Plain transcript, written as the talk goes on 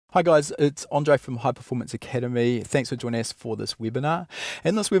Hi guys, it's Andre from High Performance Academy. Thanks for joining us for this webinar.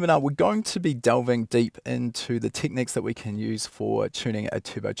 In this webinar, we're going to be delving deep into the techniques that we can use for tuning a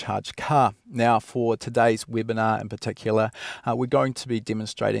turbocharged car. Now, for today's webinar in particular, we're going to be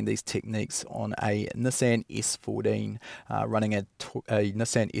demonstrating these techniques on a Nissan S14 running a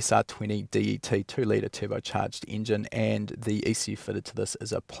Nissan SR20 DET 2-litre turbocharged engine, and the ECU fitted to this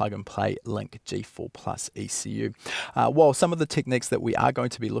is a plug-and-play Link G4 ECU. While some of the techniques that we are going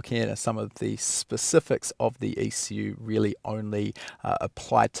to be looking at are some of the specifics of the ECU really only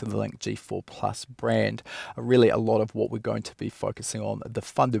apply to the Link G4 brand, really a lot of what we're going to be focusing on, the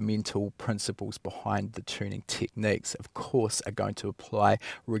fundamental principles behind the tuning techniques, of course, are going to apply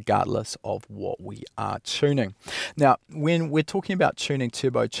regardless of what we are tuning. Now, when we're talking about tuning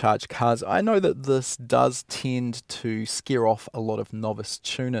turbocharged cars, I know that this does tend to scare off a lot of novice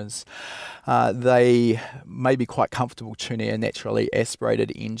tuners. They may be quite comfortable tuning a naturally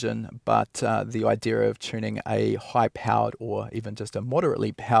aspirated engine, but the idea of tuning a high-powered or even just a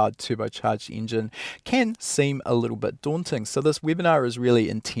moderately powered turbocharged engine can seem a little bit daunting. So this webinar is really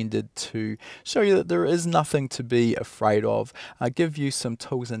intended to show you that there is nothing to be afraid of, give you some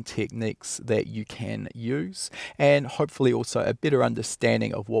tools and techniques that you can use, and hopefully also a better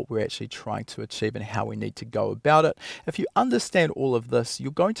understanding of what we're actually trying to achieve and how we need to go about it. If you understand all of this,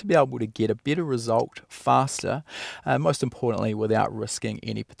 you're going to be able to get a better result faster, most importantly without risking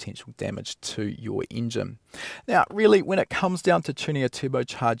any potential damage to your engine. Now, really, when it comes down to tuning a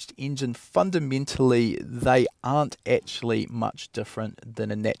turbocharged engine, fundamentally they aren't actually much different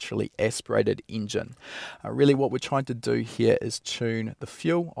than a naturally aspirated engine. Really what we're trying to do here is tune the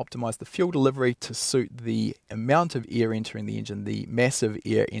fuel, optimize the fuel delivery to suit the amount of air entering the engine, the mass of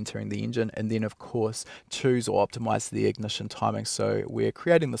air entering the engine, and then of course choose or optimize the ignition timing so we're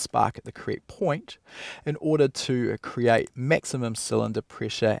creating the spark at the correct point in order to create maximum cylinder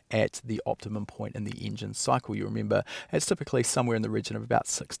pressure at the optimum point in the engine cycle. You remember it's typically somewhere in the region of about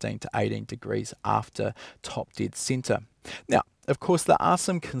 16 to 18 degrees after top dead center. Now, of course, there are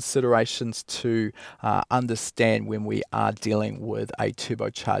some considerations to understand when we are dealing with a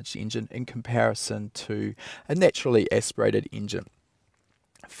turbocharged engine in comparison to a naturally aspirated engine.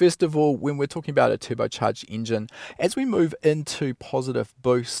 First of all, when we're talking about a turbocharged engine, as we move into positive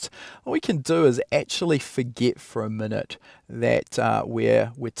boost, what we can do is actually forget for a minute that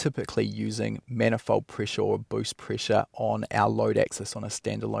we're typically using manifold pressure or boost pressure on our load axis on a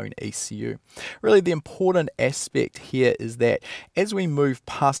standalone ECU. Really, the important aspect here is that as we move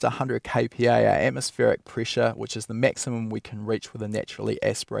past 100 kPa, our atmospheric pressure, which is the maximum we can reach with a naturally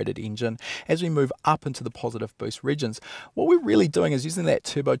aspirated engine, as we move up into the positive boost regions, what we're really doing is using that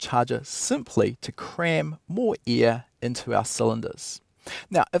turbocharger simply to cram more air into our cylinders.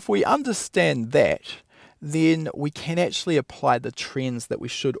 Now, if we understand that, then we can actually apply the trends that we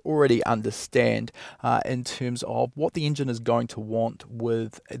should already understand in terms of what the engine is going to want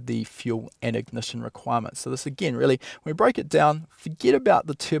with the fuel and ignition requirements. So this again, really, when we break it down, forget about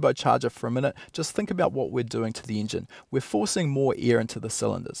the turbocharger for a minute, just think about what we're doing to the engine. We're forcing more air into the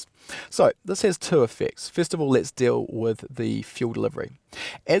cylinders. So this has two effects. First of all, let's deal with the fuel delivery.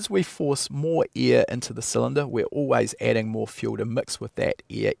 As we force more air into the cylinder, we're always adding more fuel to mix with that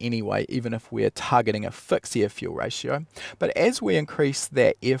air anyway, even if we're targeting a fixed air-fuel ratio. But as we increase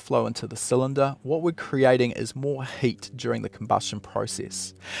that airflow into the cylinder, what we're creating is more heat during the combustion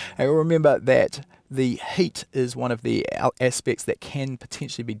process. And remember that the heat is one of the aspects that can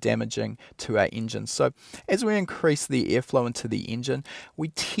potentially be damaging to our engine. So as we increase the airflow into the engine, we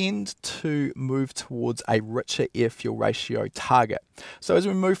tend to move towards a richer air-fuel ratio target. So as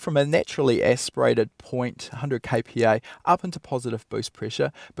we move from a naturally aspirated point, 100 kPa, up into positive boost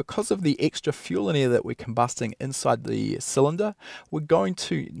pressure, because of the extra fuel and air that we're combusting inside the cylinder, we're going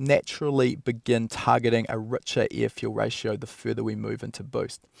to naturally begin targeting a richer air-fuel ratio the further we move into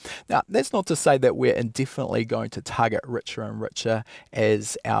boost. Now, that's not to say that we're indefinitely going to target richer and richer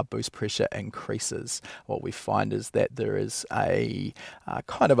as our boost pressure increases. What we find is that there is a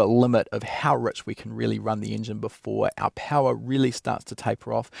kind of a limit of how rich we can really run the engine before our power really starts to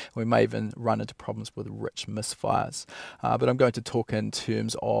taper off. We may even run into problems with rich misfires. But I'm going to talk in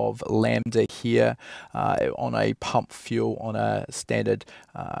terms of lambda here on a pump fuel on a standard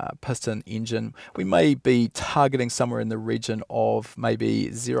piston engine. We may be targeting somewhere in the region of maybe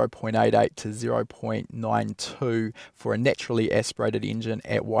 0.88 to 0.89 0.92 for a naturally aspirated engine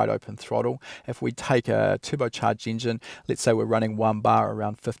at wide open throttle. If we take a turbocharged engine, let's say we're running 1 bar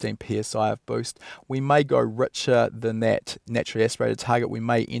around 15 psi of boost, we may go richer than that naturally aspirated target. We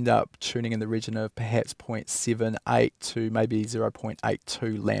may end up tuning in the region of perhaps 0.78 to maybe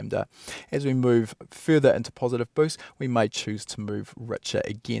 0.82 lambda. As we move further into positive boost, we may choose to move richer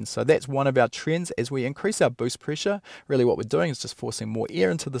again. So that's one of our trends. As we increase our boost pressure, really what we're doing is just forcing more air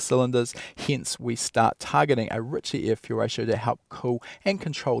into the cylinders. Hence, we start targeting a richer air fuel ratio to help cool and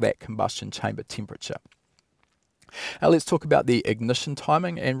control that combustion chamber temperature. Now let's talk about the ignition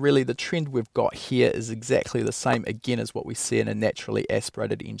timing, and really the trend we've got here is exactly the same again as what we see in a naturally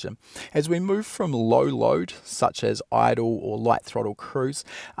aspirated engine. As we move from low load, such as idle or light throttle cruise,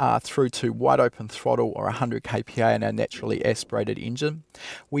 through to wide open throttle or 100 kPa in our naturally aspirated engine,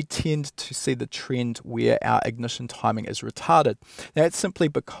 we tend to see the trend where our ignition timing is retarded. Now that's simply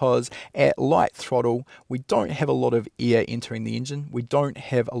because at light throttle, we don't have a lot of air entering the engine, we don't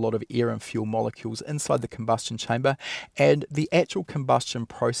have a lot of air and fuel molecules inside the combustion chamber, and the actual combustion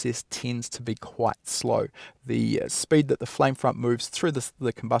process tends to be quite slow. The speed that the flame front moves through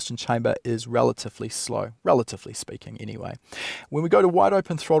the combustion chamber is relatively slow, relatively speaking anyway. When we go to wide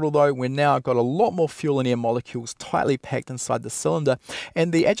open throttle though, we've now got a lot more fuel and air molecules tightly packed inside the cylinder,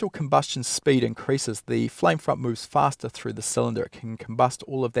 and the actual combustion speed increases. The flame front moves faster through the cylinder. It can combust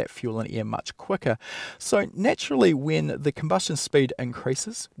all of that fuel and air much quicker. So naturally, when the combustion speed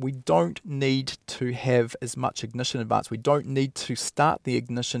increases, we don't need to have as much ignition advance. We don't need to start the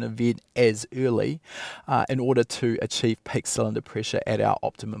ignition event as early in order to achieve peak cylinder pressure at our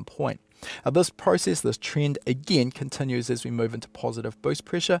optimum point. Now this process, this trend again continues as we move into positive boost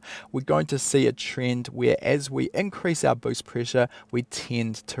pressure. We're going to see a trend where as we increase our boost pressure, we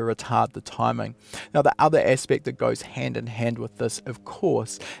tend to retard the timing. Now the other aspect that goes hand in hand with this, of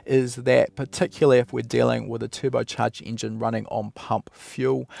course, is that particularly if we're dealing with a turbocharged engine running on pump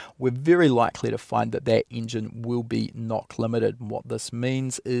fuel, we're very likely to find that that engine will be knock limited. And what this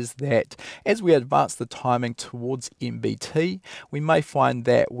means is that as we advance the timing towards MBT, we may find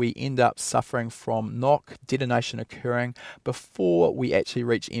that we end up suffering from knock, detonation occurring before we actually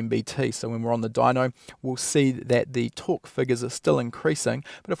reach MBT. So when we're on the dyno, we'll see that the torque figures are still increasing,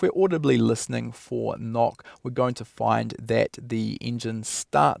 but if we're audibly listening for knock, we're going to find that the engine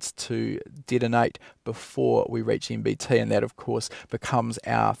starts to detonate before we reach MBT, and that of course becomes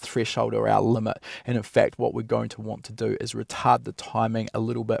our threshold or our limit. And in fact, what we're going to want to do is retard the timing a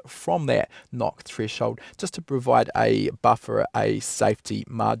little bit from that knock threshold, just to provide a buffer, a safety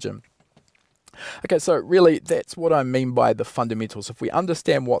margin. Okay, so really that's what I mean by the fundamentals. If we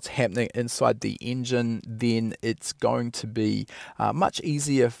understand what's happening inside the engine, then it's going to be much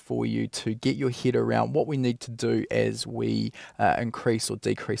easier for you to get your head around what we need to do as we increase or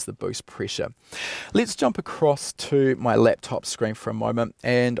decrease the boost pressure. Let's jump across to my laptop screen for a moment,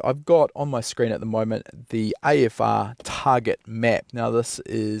 and I've got on my screen at the moment the AFR target map. Now this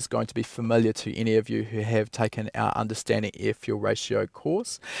is going to be familiar to any of you who have taken our Understanding Air Fuel Ratio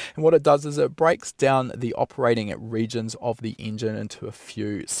course, and what it does is it breaks down the operating regions of the engine into a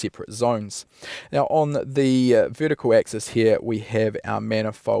few separate zones. Now on the vertical axis here we have our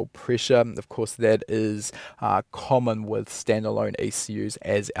manifold pressure. Of course that is common with standalone ECUs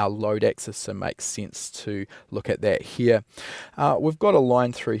as our load axis, so it makes sense to look at that here. We've got a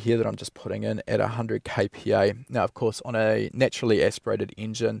line through here that I'm just putting in at 100 kPa. Now of course on a naturally aspirated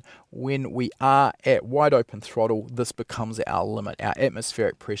engine, when we are at wide open throttle, this becomes our limit. Our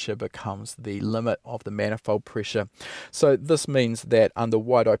atmospheric pressure becomes the limit of the manifold pressure. So this means that under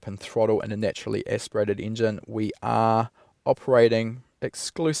wide open throttle in a naturally aspirated engine, we are operating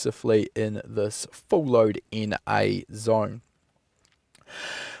exclusively in this full load NA zone.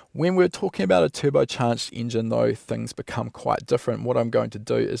 When we're talking about a turbocharged engine though, things become quite different. What I'm going to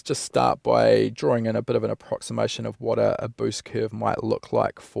do is just start by drawing in a bit of an approximation of what a boost curve might look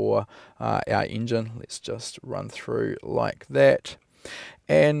like for our engine. Let's just run through like that.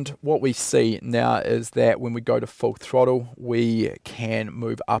 And what we see now is that when we go to full throttle, we can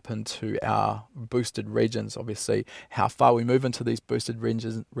move up into our boosted regions. Obviously, how far we move into these boosted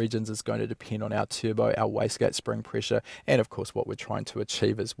regions is going to depend on our turbo, our wastegate spring pressure, and of course what we're trying to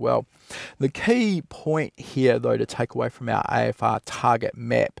achieve as well. The key point here though to take away from our AFR target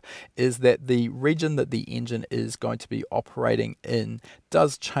map is that the region that the engine is going to be operating in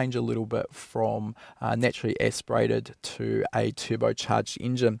does change a little bit from naturally aspirated to a turbocharged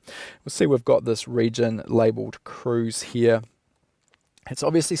engine. We'll see we've got this region labeled cruise here. It's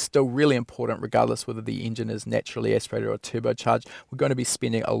obviously still really important regardless whether the engine is naturally aspirated or turbocharged. We're going to be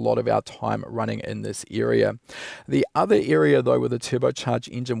spending a lot of our time running in this area. The other area though with a turbocharged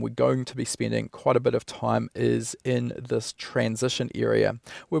engine we're going to be spending quite a bit of time is in this transition area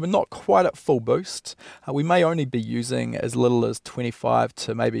where we're not quite at full boost. We may only be using as little as 25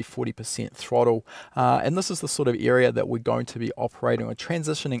 to maybe 40% throttle, and this is the sort of area that we're going to be operating or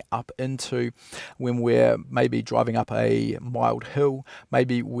transitioning up into when we're maybe driving up a mild hill.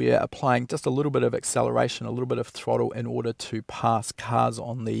 Maybe we're applying just a little bit of acceleration, a little bit of throttle in order to pass cars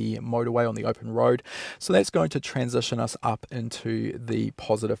on the motorway, on the open road. So that's going to transition us up into the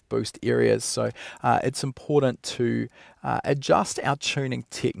positive boost areas. So it's important to adjust our tuning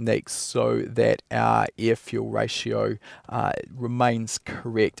techniques so that our air-fuel ratio remains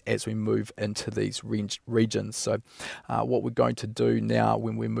correct as we move into these regions. So what we're going to do now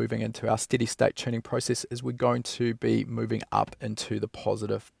when we're moving into our steady state tuning process is we're going to be moving up into the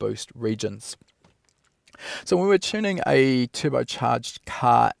positive boost regions. So when we're tuning a turbocharged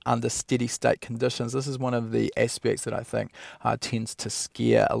car under steady state conditions, this is one of the aspects that I think tends to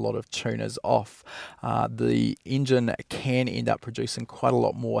scare a lot of tuners off. The engine can end up producing quite a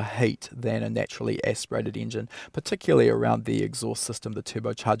lot more heat than a naturally aspirated engine, particularly around the exhaust system, the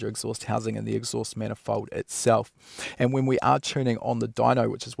turbocharger exhaust housing and the exhaust manifold itself. And when we are tuning on the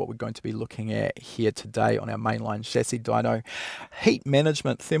dyno, which is what we're going to be looking at here today on our mainline chassis dyno, heat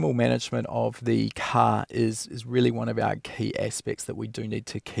management, thermal management of the car is really one of our key aspects that we do need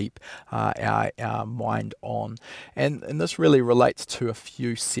to keep our mind on. And this really relates to a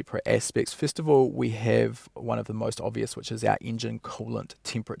few separate aspects. First of all, we have one of the most obvious, which is our engine coolant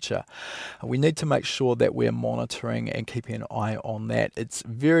temperature. We need to make sure that we're monitoring and keeping an eye on that. It's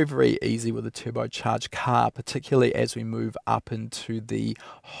very, very easy with a turbocharged car, particularly as we move up into the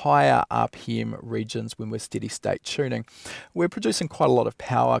higher RPM regions when we're steady state tuning. We're producing quite a lot of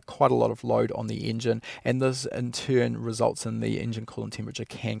power, quite a lot of load on the engine, and this in turn results in the engine coolant temperature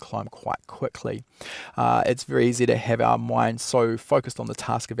can climb quite quickly. It's very easy to have our mind so focused on the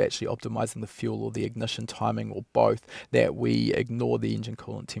task of actually optimizing the fuel or the ignition timing or both that we ignore the engine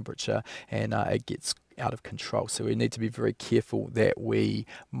coolant temperature and it gets out of control. So we need to be very careful that we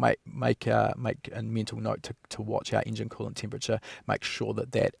make a mental note to watch our engine coolant temperature, make sure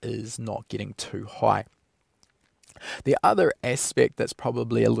that that is not getting too high. The other aspect that's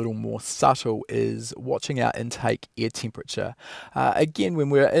probably a little more subtle is watching our intake air temperature. Again, when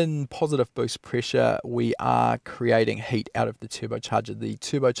we're in positive boost pressure, we are creating heat out of the turbocharger. The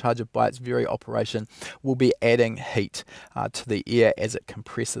turbocharger, by its very operation, will be adding heat to the air as it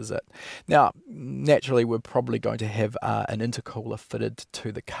compresses it. Now, naturally, we're probably going to have an intercooler fitted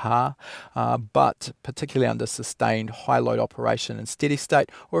to the car, but particularly under sustained high load operation in steady state,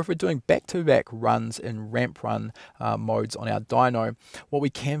 or if we're doing back-to-back runs in ramp run modes on our dyno, what we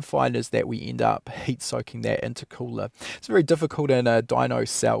can find is that we end up heat soaking that intercooler. It's very difficult in a dyno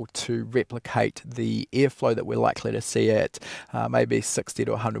cell to replicate the airflow that we're likely to see at maybe 60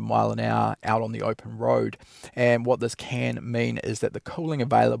 to 100 mile an hour out on the open road. And what this can mean is that the cooling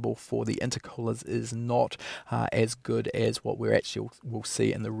available for the intercoolers is not as good as what we actually will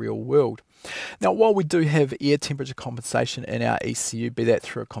see in the real world. Now, while we do have air temperature compensation in our ECU, be that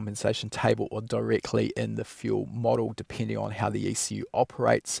through a compensation table or directly in the fuel model, depending on how the ECU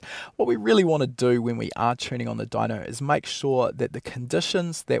operates, what we really want to do when we are tuning on the dyno is make sure that the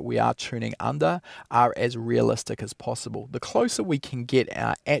conditions that we are tuning under are as realistic as possible. The closer we can get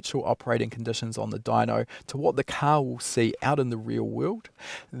our actual operating conditions on the dyno to what the car will see out in the real world,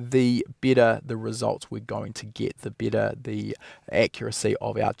 the better the results we're going to get, the better the accuracy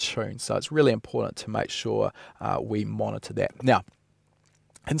of our tune. So it's really important to make sure we monitor that. Now,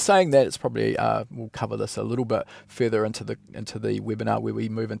 in saying that, it's probably we'll cover this a little bit further into the webinar where we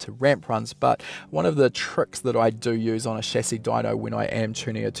move into ramp runs. But one of the tricks that I do use on a chassis dyno when I am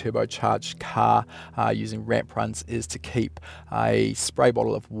tuning a turbocharged car using ramp runs is to keep a spray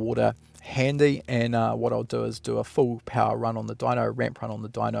bottle of water handy, and what I'll do is do a full power run on the dyno, ramp run on the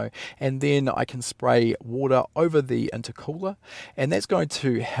dyno, and then I can spray water over the intercooler, and that's going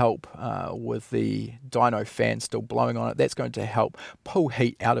to help with the dyno fan still blowing on it. That's going to help pull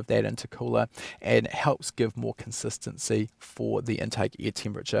heat out of that intercooler and helps give more consistency for the intake air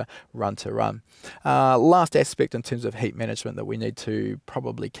temperature run to run. Last aspect in terms of heat management that we need to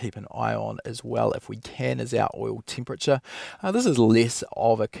probably keep an eye on as well if we can is our oil temperature. This is less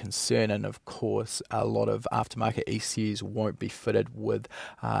of a concern and of course a lot of aftermarket ECUs won't be fitted with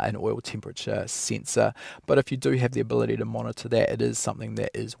an oil temperature sensor. But if you do have the ability to monitor that, it is something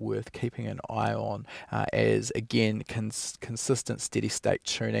that is worth keeping an eye on, as again consistent steady state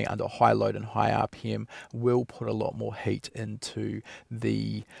tuning under high load and high RPM will put a lot more heat into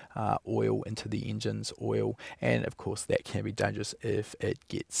the oil, into the engine's oil, and of course that can be dangerous if it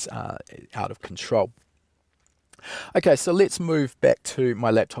gets out of control. Okay, so let's move back to my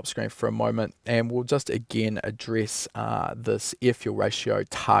laptop screen for a moment, and we'll just again address this air fuel ratio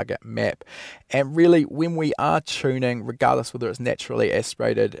target map. And really, when we are tuning, regardless whether it's naturally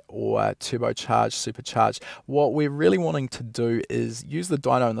aspirated or turbocharged, supercharged, what we're really wanting to do is use the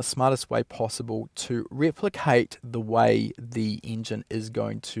dyno in the smartest way possible to replicate the way the engine is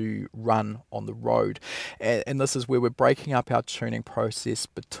going to run on the road. And this is where we're breaking up our tuning process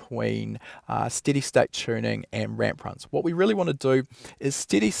between steady state tuning and ramp runs. What we really want to do is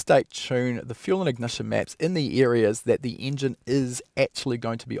steady state tune the fuel and ignition maps in the areas that the engine is actually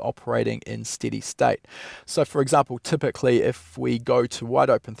going to be operating in steady state. So for example, typically if we go to wide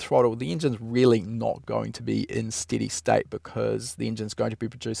open throttle, the engine's really not going to be in steady state because the engine's going to be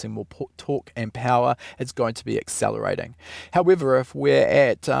producing more torque and power. It's going to be accelerating. However, if we're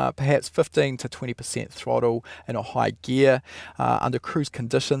at perhaps 15 to 20% throttle in a high gear under cruise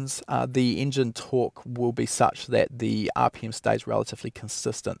conditions, the engine torque will be such that the RPM stays relatively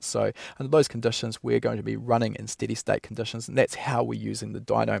consistent. So under those conditions, we're going to be running in steady state conditions, and that's how we're using the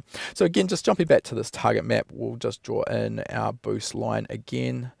dyno. So again, just jumping back to this target map, we'll just draw in our boost line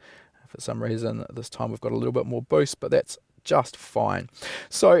again. For some reason, this time we've got a little bit more boost, but that's just fine.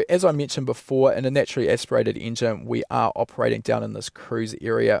 So as I mentioned before, in a naturally aspirated engine, we are operating down in this cruise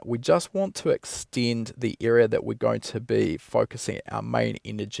area. We just want to extend the area that we're going to be focusing our main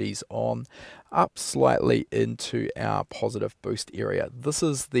energies on up slightly into our positive boost area. This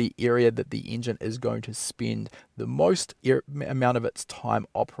is the area that the engine is going to spend the most amount of its time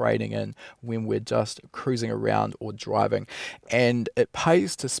operating in when we're just cruising around or driving. And it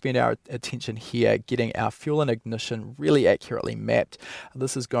pays to spend our attention here getting our fuel and ignition really accurately mapped.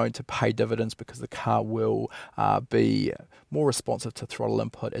 This is going to pay dividends because the car will be more responsive to throttle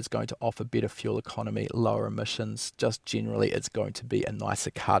input. It's going to offer better fuel economy, lower emissions. Just generally, it's going to be a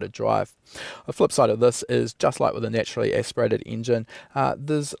nicer car to drive. The flip side of this is, just like with a naturally aspirated engine,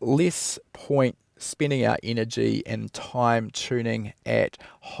 there's less point spending our energy and time tuning at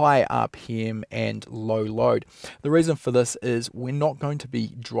high RPM and low load. The reason for this is we're not going to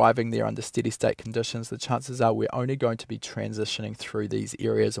be driving there under steady state conditions. The chances are we're only going to be transitioning through these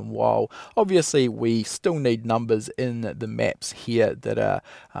areas, and while obviously we still need numbers in the maps here that are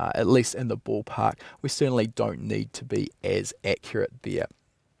at least in the ballpark, we certainly don't need to be as accurate there.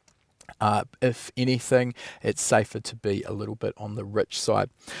 If anything, it's safer to be a little bit on the rich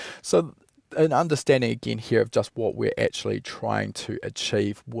side. So an understanding again here of just what we're actually trying to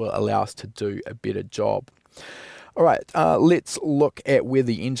achieve will allow us to do a better job. All right, let's look at where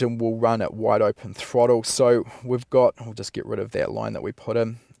the engine will run at wide open throttle. So we've got, we'll just get rid of that line that we put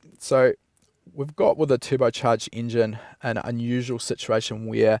in. So we've got, with a turbocharged engine, an unusual situation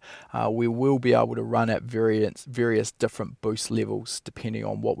where we will be able to run at various different boost levels depending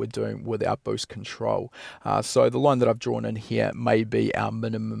on what we're doing with our boost control. So the line that I've drawn in here may be our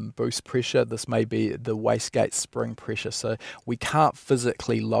minimum boost pressure. This may be the wastegate spring pressure. So we can't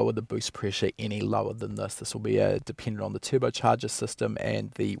physically lower the boost pressure any lower than this. This will be dependent on the turbocharger system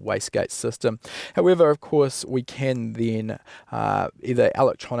and the wastegate system. However, of course, we can then either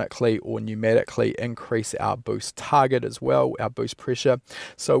electronically or pneumatically increase our boost target as well, our boost pressure.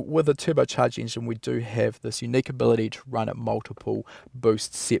 So with a turbocharged engine, we do have this unique ability to run at multiple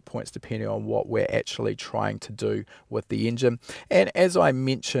boost set points depending on what we're actually trying to do with the engine. And as I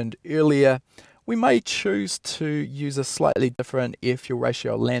mentioned earlier, we may choose to use a slightly different air fuel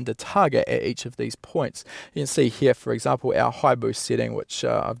ratio lander target at each of these points. You can see here, for example, our high boost setting, which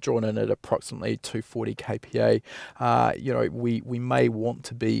I've drawn in at approximately 240 kPa. You know, we may want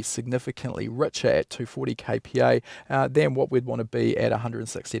to be significantly richer at 240 kPa than what we'd want to be at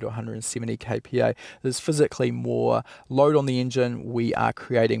 160 to 170 kPa. There's physically more load on the engine. We are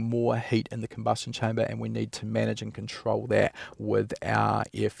creating more heat in the combustion chamber, and we need to manage and control that with our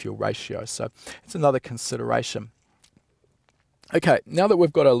air fuel ratio. So it's another consideration. Okay, now that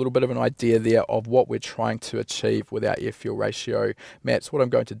we've got a little bit of an idea there of what we're trying to achieve with our air fuel ratio maps, what I'm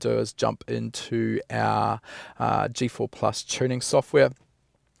going to do is jump into our G4 Plus tuning software.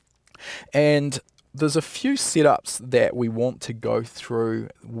 And There's a few setups that we want to go through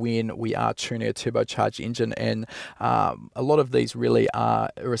when we are tuning a turbocharged engine, and a lot of these really are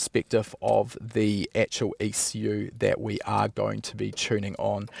irrespective of the actual ECU that we are going to be tuning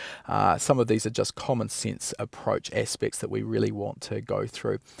on. Some of these are just common sense approach aspects that we really want to go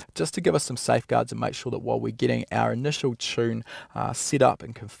through, just to give us some safeguards and make sure that while we're getting our initial tune set up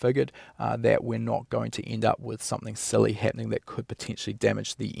and configured, that we're not going to end up with something silly happening that could potentially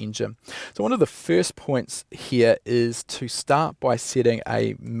damage the engine. So one of the first points here is to start by setting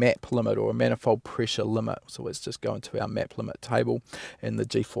a map limit or a manifold pressure limit. So let's just go into our map limit table in the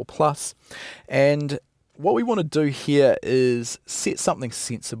G4 Plus, and what we want to do here is set something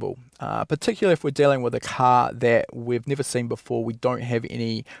sensible, particularly if we're dealing with a car that we've never seen before. We don't have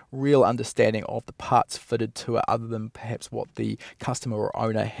any real understanding of the parts fitted to it other than perhaps what the customer or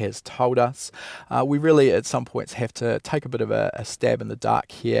owner has told us. We really at some points have to take a bit of a stab in the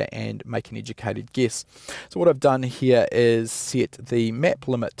dark here and make an educated guess. So what I've done here is set the map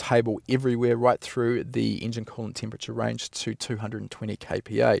limit table everywhere right through the engine coolant temperature range to 220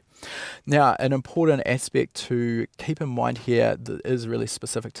 kPa. Now, an important aspect to keep in mind here that is really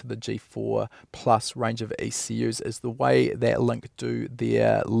specific to the G4 Plus range of ECUs is the way that Link do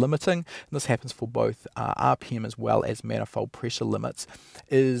their limiting, and this happens for both RPM as well as manifold pressure limits,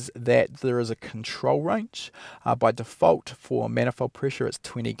 is that there is a control range. By default for manifold pressure it's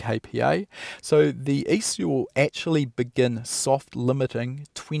 20 kPa, so the ECU will actually begin soft limiting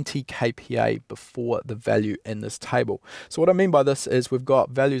 20 kPa before the value in this table. So what I mean by this is we've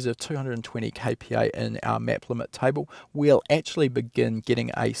got values of 220 kPa in our map limit table. We'll actually begin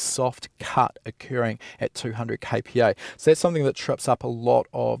getting a soft cut occurring at 200 kPa. So that's something that trips up a lot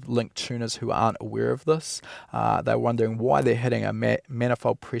of Link tuners who aren't aware of this. They're wondering why they're hitting a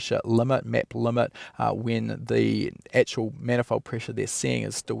manifold pressure limit, map limit, when the actual manifold pressure they're seeing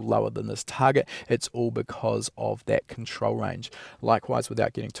is still lower than this target. It's all because of that control range. Likewise,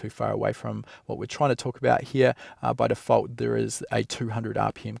 without getting too far away from what we're trying to talk about here, by default there is a 200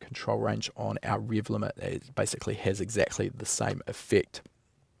 RPM control range on our rev limit. It basically has exactly the same effect.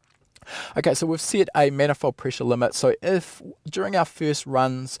 Okay, so we've set a manifold pressure limit. So if during our first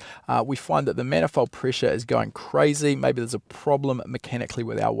runs we find that the manifold pressure is going crazy, maybe there's a problem mechanically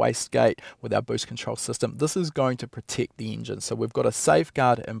with our wastegate, with our boost control system, this is going to protect the engine. So we've got a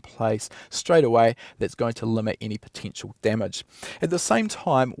safeguard in place straight away that's going to limit any potential damage. At the same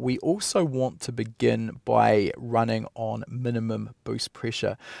time, we also want to begin by running on minimum boost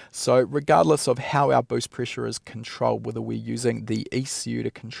pressure. So regardless of how our boost pressure is controlled, whether we're using the ECU to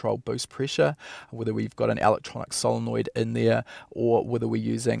control boost pressure, whether we've got an electronic solenoid in there, or whether we're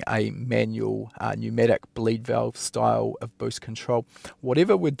using a manual pneumatic bleed valve style of boost control,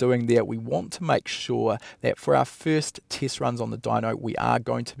 whatever we're doing there, we want to make sure that for our first test runs on the dyno, we are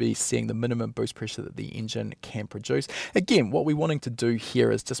going to be seeing the minimum boost pressure that the engine can produce. Again, what we're wanting to do here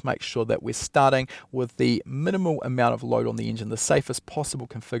is just make sure that we're starting with the minimal amount of load on the engine, the safest possible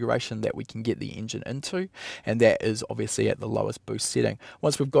configuration that we can get the engine into, and that is obviously at the lowest boost setting.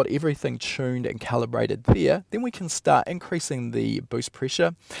 Once we've got everything tuned and calibrated there, then we can start increasing the boost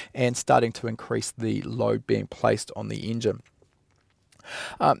pressure and starting to increase the load being placed on the engine.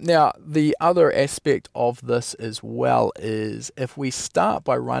 Now, the other aspect of this as well is if we start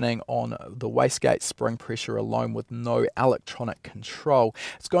by running on the wastegate spring pressure alone with no electronic control,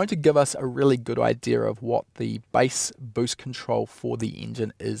 it's going to give us a really good idea of what the base boost control for the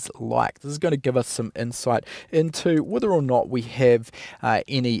engine is like. This is going to give us some insight into whether or not we have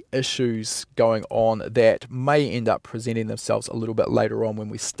any issues going on that may end up presenting themselves a little bit later on when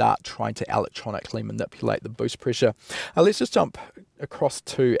we start trying to electronically manipulate the boost pressure. Let's just jump across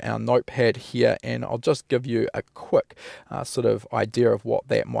to our notepad here, and I'll just give you a quick sort of idea of what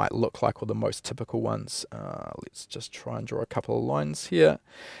that might look like, or the most typical ones. Let's just try and draw a couple of lines here.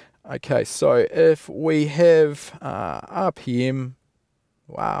 Okay, so if we have RPM,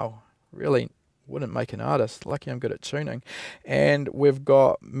 wow, really wouldn't make an artist. Lucky I'm good at tuning. And we've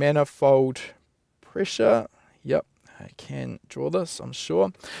got manifold pressure. Yep, I can draw this, I'm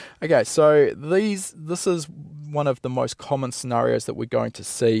sure. Okay, so this is one of the most common scenarios that we're going to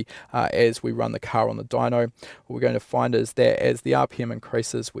see as we run the car on the dyno. What we're going to find is that as the RPM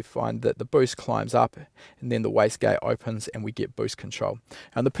increases, we find that the boost climbs up and then the wastegate opens and we get boost control.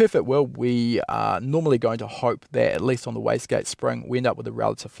 And in the perfect world, we are normally going to hope that at least on the wastegate spring, we end up with a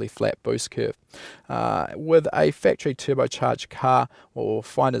relatively flat boost curve. With a factory turbocharged car, what we'll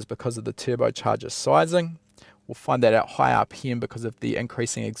find is because of the turbocharger sizing, we'll find that at high RPM, because of the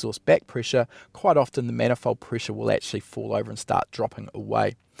increasing exhaust back pressure, quite often the manifold pressure will actually fall over and start dropping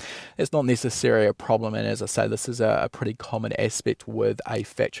away. It's not necessarily a problem, and as I say, this is a pretty common aspect with a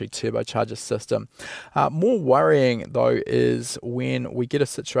factory turbocharger system. More worrying though is when we get a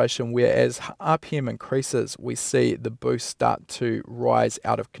situation where as RPM increases, we see the boost start to rise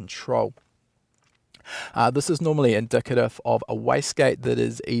out of control. This is normally indicative of a wastegate that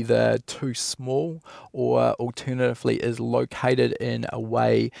is either too small or alternatively is located in a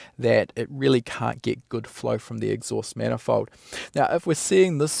way that it really can't get good flow from the exhaust manifold. Now, if we're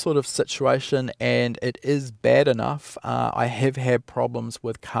seeing this sort of situation and it is bad enough, I have had problems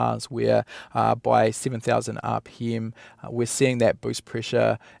with cars where by 7,000 RPM we're seeing that boost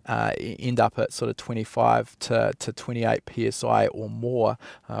pressure end up at sort of 25 to 28 psi or more,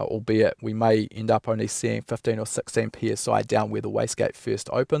 albeit we may end up only seeing 15 or 16 psi down where the wastegate first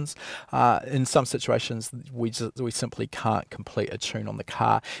opens. In some situations we simply can't complete a tune on the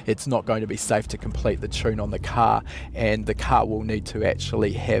car. It's not going to be safe to complete the tune on the car, and the car will need to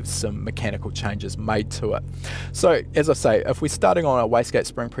actually have some mechanical changes made to it. So as I say, if we're starting on a wastegate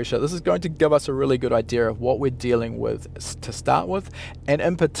spring pressure, this is going to give us a really good idea of what we're dealing with to start with, and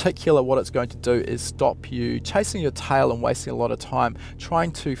in particular what it's going to do is stop you chasing your tail and wasting a lot of time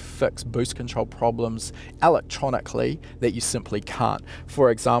trying to fix boost control problems electronically that you simply can't. For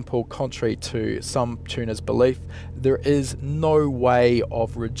example, contrary to some tuners' belief, there is no way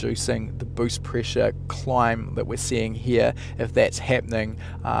of reducing the boost pressure climb that we're seeing here if that's happening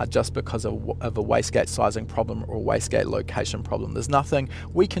just because of a wastegate sizing problem or a wastegate location problem. There's nothing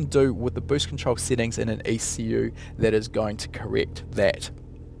we can do with the boost control settings in an ECU that is going to correct that.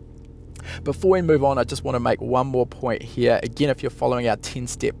 Before we move on, I just want to make one more point here. Again, if you're following our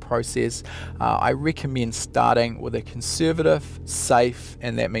 10-step process, I recommend starting with a conservative, safe,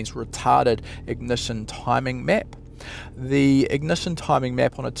 and that means retarded ignition timing map. The ignition timing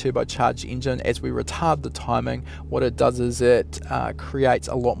map on a turbocharged engine, as we retard the timing, what it does is it creates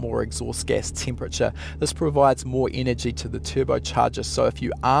a lot more exhaust gas temperature. This provides more energy to the turbocharger, so if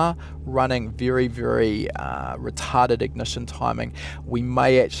you are running very retarded ignition timing, we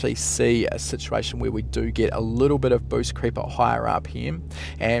may actually see a situation where we do get a little bit of boost creep at higher RPM,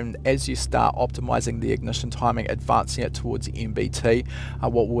 and as you start optimizing the ignition timing, advancing it towards MBT,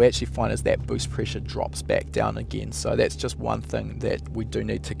 what we'll actually find is that boost pressure drops back down again. So that's just one thing that we do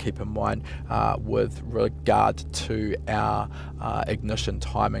need to keep in mind with regard to our ignition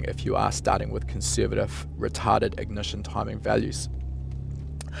timing if you are starting with conservative retarded ignition timing values.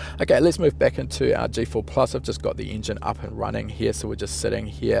 Okay, let's move back into our G4 Plus. I've just got the engine up and running here, so we're just sitting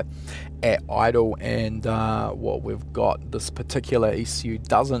here at idle, and what we've got, this particular ECU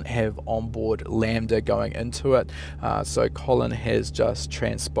doesn't have onboard lambda going into it, so Colin has just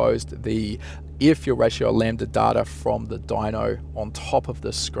transposed the air fuel ratio lambda data from the dyno on top of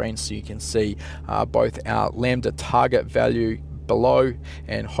the screen, so you can see both our lambda target value below,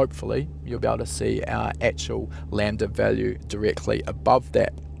 and hopefully you'll be able to see our actual lambda value directly above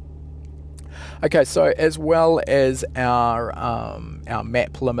that. Okay, so as well as our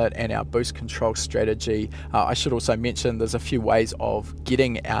map limit and our boost control strategy, I should also mention there's a few ways of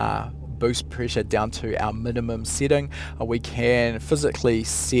getting our boost pressure down to our minimum setting. We can physically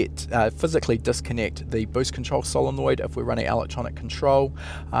disconnect the boost control solenoid if we're running electronic control,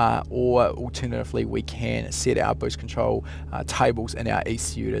 or alternatively we can set our boost control tables in our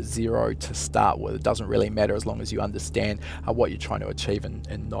ECU to 0 to start with. It doesn't really matter as long as you understand what you're trying to achieve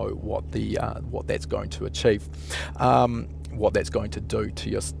and know what that's going to achieve. What that's going to do to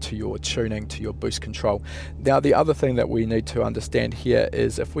your tuning, to your boost control. Now, the other thing that we need to understand here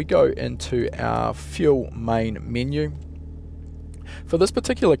is if we go into our fuel main menu, for this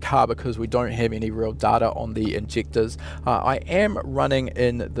particular car, because we don't have any real data on the injectors, I am running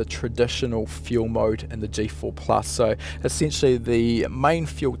in the traditional fuel mode in the G4 Plus. So essentially the main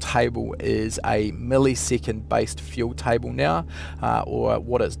fuel table is a millisecond based fuel table now, or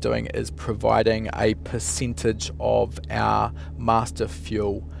what it's doing is providing a percentage of our master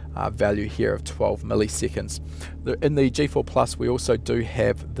fuel value here of 12 milliseconds. In the G4 Plus we also do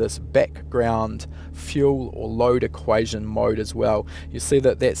have this background fuel or load equation mode as well. You see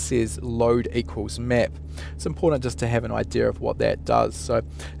that says load equals map. It's important just to have an idea of what that does. So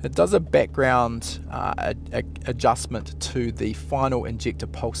it does a background adjustment to the final injector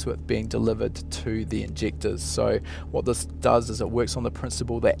pulse width being delivered to the injectors. So what this does is it works on the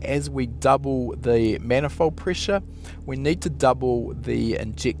principle that as we double the manifold pressure, we need to double the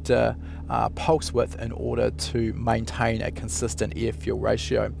injector pulse width in order to maintain a consistent air-fuel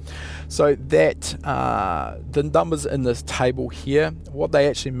ratio. So that the numbers in this table here, what they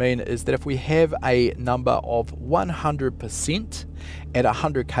actually mean is that if we have a number of 100% at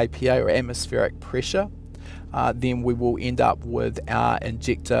 100 kPa or atmospheric pressure, then we will end up with our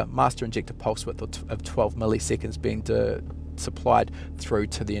master injector pulse width of 12 milliseconds being supplied through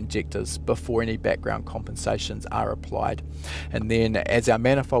to the injectors before any background compensations are applied. And then as our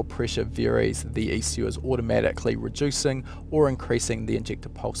manifold pressure varies, the ECU is automatically reducing or increasing the injector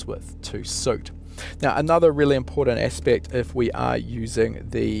pulse width to suit. Now, another really important aspect if we are using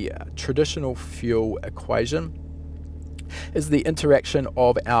the traditional fuel equation is the interaction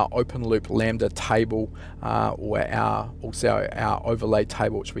of our open loop lambda table or also our overlay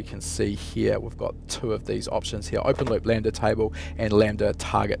table, which we can see here. We've got two of these options here, open loop lambda table and lambda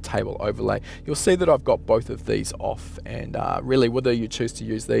target table overlay. You'll see that I've got both of these off, and really whether you choose to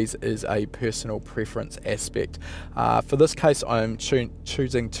use these is a personal preference aspect. For this case, I'm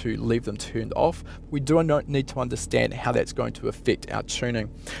choosing to leave them turned off. We do not need to understand how that's going to affect our tuning.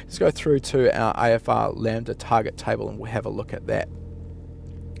 Let's go through to our AFR lambda target table and we'll have a look at that.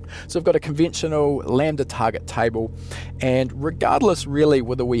 So we've got a conventional lambda target table, and regardless really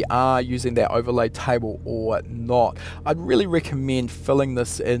whether we are using that overlay table or not, I'd really recommend filling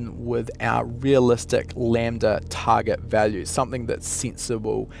this in with our realistic lambda target values, something that's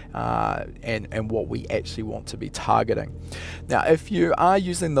sensible and what we actually want to be targeting. Now if you are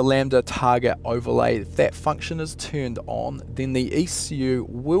using the lambda target overlay, if that function is turned on, then the ECU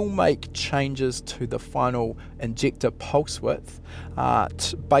will make changes to the final injector pulse width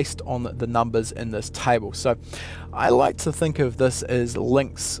based on the numbers in this table. So I like to think of this as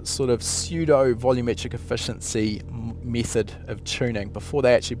Link's sort of pseudo volumetric efficiency method of tuning before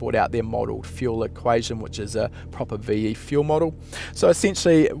they actually brought out their modeled fuel equation, which is a proper VE fuel model. So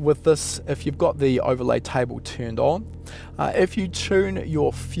essentially with this, if you've got the overlay table turned on, if you tune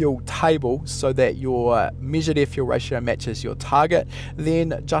your fuel table so that your measured air fuel ratio matches your target,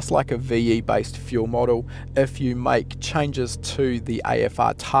 then just like a VE based fuel model, if you make changes to the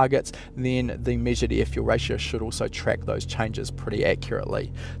AFR targets, then the measured air fuel ratio should also track those changes pretty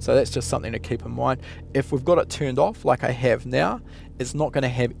accurately. So that's just something to keep in mind. If we've got it turned off like I have now, it's not going to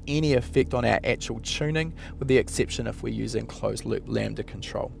have any effect on our actual tuning, with the exception if we're using closed loop lambda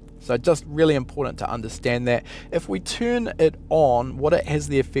control. So just really important to understand that. If we turn it on, what it has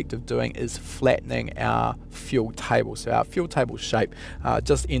the effect of doing is flattening our fuel table. So our fuel table shape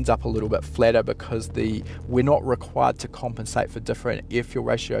just ends up a little bit flatter because we're not required to compensate for different air fuel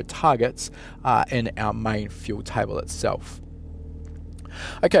ratio targets in our main fuel table itself.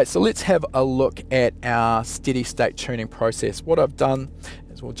 Okay, so let's have a look at our steady state tuning process. What I've done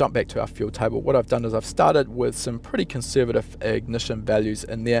is, we'll jump back to our fuel table. What I've done is I've started with some pretty conservative ignition values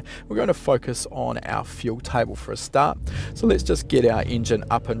in there. We're going to focus on our fuel table for a start. So let's just get our engine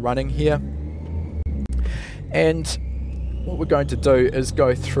up and running here. And what we're going to do is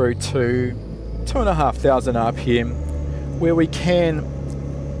go through to 2,500 RPM, where we can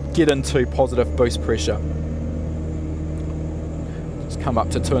get into positive boost pressure. Come up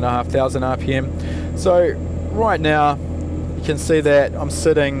to 2,500 RPM. So right now you can see that I'm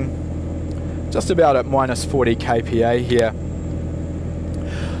sitting just about at minus 40 kPa here,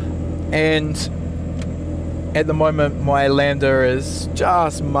 and at the moment my lambda is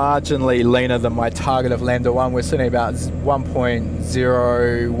just marginally leaner than my target of lambda 1. We're sitting about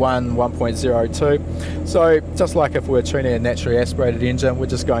 1.01, 1.02. So just like if we're tuning a naturally aspirated engine, we're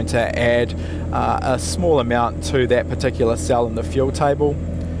just going to add a small amount to that particular cell in the fuel table,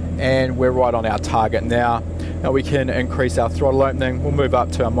 and we're right on our target now. Now we can increase our throttle opening. We'll move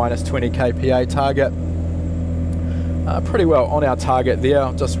up to our minus 20 kPa target. Pretty well on our target there.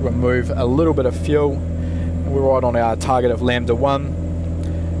 I'll just remove a little bit of fuel. We're right on our target of lambda 1.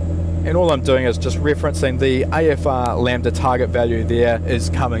 And all I'm doing is just referencing the AFR lambda target value there is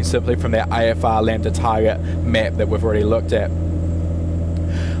coming simply from that AFR lambda target map that we've already looked at.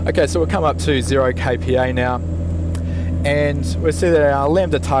 Okay, so we'll come up to 0 kPa now, and we'll see that our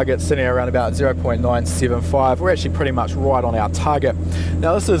lambda target's sitting around about 0.975. We're actually pretty much right on our target.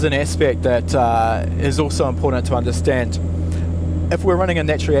 Now this is an aspect that is also important to understand. If we're running a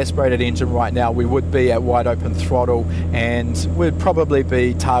naturally aspirated engine right now, we would be at wide open throttle, and we'd probably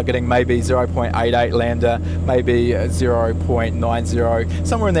be targeting maybe 0.88 lambda, maybe 0.90,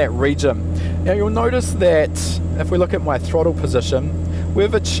 somewhere in that region. Now you'll notice that if we look at my throttle position,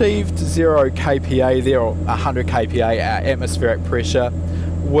 we've achieved 0 kPa there, or 100 kPa atmospheric pressure.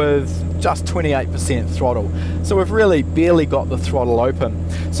 with just 28% throttle. So we've really barely got the throttle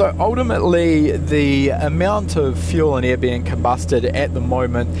open. So ultimately the amount of fuel and air being combusted at the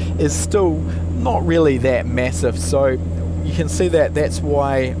moment is still not really that massive. So you can see that that's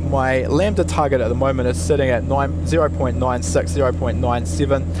why my lambda target at the moment is sitting at 0.96,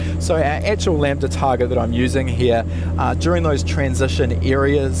 0.97. So our actual lambda target that I'm using here during those transition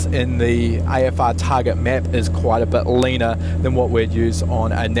areas in the AFR target map is quite a bit leaner than what we'd use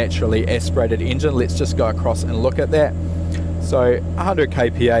on a naturally aspirated engine. Let's just go across and look at that. So 100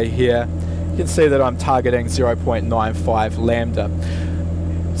 kPa here, you can see that I'm targeting 0.95 lambda.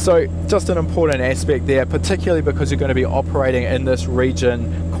 So just an important aspect there, particularly because you're going to be operating in this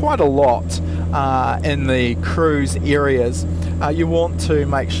region quite a lot in the cruise areas. You want to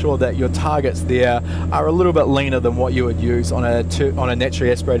make sure that your targets there are a little bit leaner than what you would use on a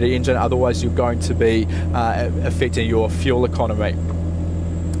naturally aspirated engine, otherwise you're going to be affecting your fuel economy.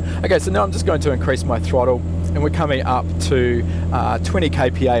 Okay, so now I'm just going to increase my throttle, and we're coming up to 20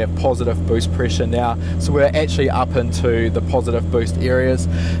 kPa of positive boost pressure now. So we're actually up into the positive boost areas.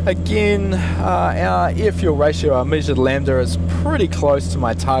 Again, our air fuel ratio, our measured lambda, is pretty close to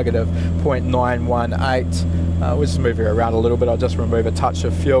my target of 0.918. We'll just move it around a little bit. I'll just remove a touch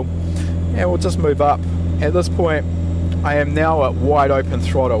of fuel, and we'll just move up. At this point, I am now at wide open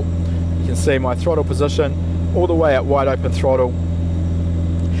throttle. You can see my throttle position all the way at wide open throttle.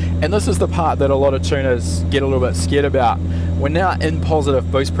 And this is the part that a lot of tuners get a little bit scared about. We're now in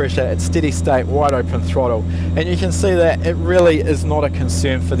positive boost pressure at steady state, wide open throttle. And you can see that it really is not a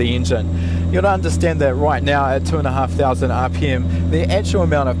concern for the engine. You'll understand that right now at 2,500 RPM, the actual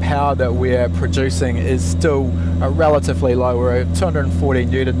amount of power that we're producing is still relatively low. We're at 240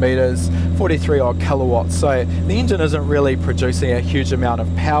 Newton meters, 43 odd kilowatts. So the engine isn't really producing a huge amount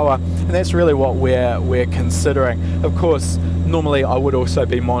of power, and that's really what we're considering. Of course, normally I would also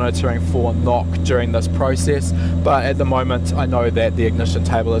be monitoring for knock during this process, but at the moment I know that the ignition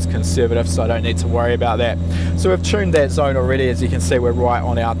table is conservative, so I don't need to worry about that. So we've tuned that zone already. As you can see, we're right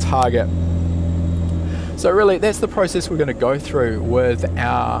on our target. So really that's the process we're going to go through with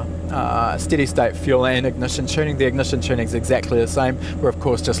our steady state fuel and ignition tuning. The ignition tuning is exactly the same. We're of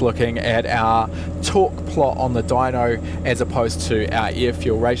course just looking at our torque plot on the dyno as opposed to our air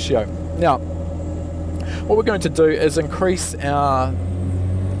fuel ratio. Now, what we're going to do is increase our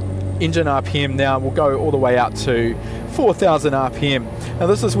engine RPM now. We'll go all the way out to 4,000 RPM. Now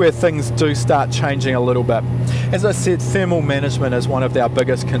this is where things do start changing a little bit. As I said, thermal management is one of our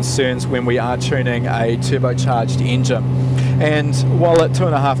biggest concerns when we are tuning a turbocharged engine. And while at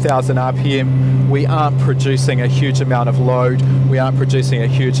 2,500 RPM, we aren't producing a huge amount of load, we aren't producing a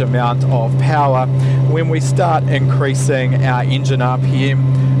huge amount of power. When we start increasing our engine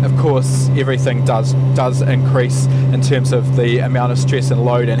RPM, of course, everything does increase in terms of the amount of stress and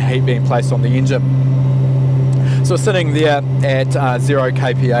load and heat being placed on the engine. So we're sitting there at 0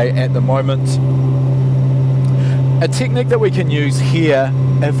 kPa at the moment. A technique that we can use here,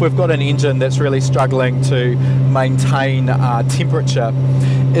 if we've got an engine that's really struggling to maintain temperature,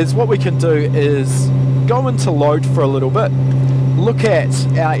 is what we can do is go into load for a little bit, look at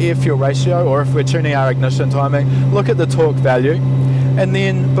our air fuel ratio, or if we're tuning our ignition timing, look at the torque value, and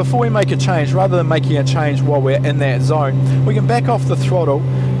then before we make a change, rather than making a change while we're in that zone, we can back off the throttle,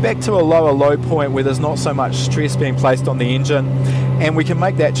 back to a lower load point where there's not so much stress being placed on the engine, and we can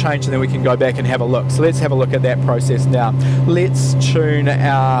make that change and then we can go back and have a look. So let's have a look at that process now. Let's tune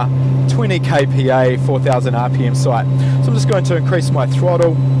our 20 kPa 4,000 RPM site. So I'm just going to increase my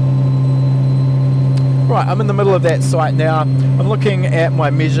throttle. Right, I'm in the middle of that site now. I'm looking at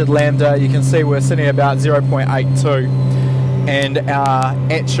my measured lambda. You can see we're sitting at about 0.82. and our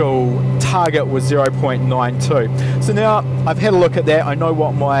actual target was 0.92. So now I've had a look at that. I know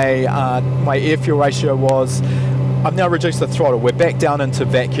what my air fuel ratio was. I've now reduced the throttle. We're back down into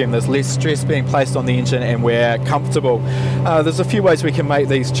vacuum. There's less stress being placed on the engine and we're comfortable. There's a few ways we can make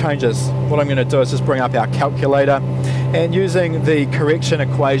these changes. What I'm going to do is just bring up our calculator, and using the correction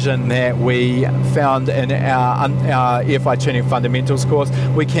equation that we found in our EFI Tuning Fundamentals course,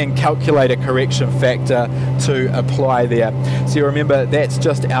 we can calculate a correction factor to apply there. So you remember that's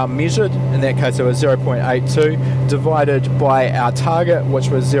just our measured, in that case it was 0.82, divided by our target, which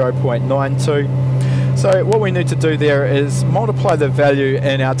was 0.92. So what we need to do there is multiply the value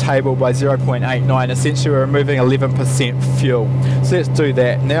in our table by 0.89. Essentially we're removing 11% fuel. So let's do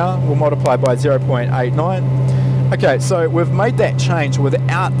that now. We'll multiply by 0.89. Okay, so we've made that change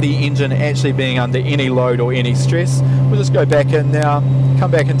without the engine actually being under any load or any stress. We'll just go back in now,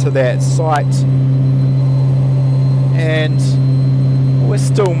 come back into that site, and we're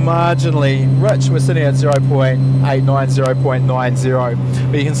still marginally rich. We're sitting at 0.89,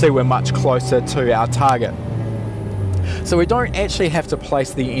 0.90, but you can see we're much closer to our target. So we don't actually have to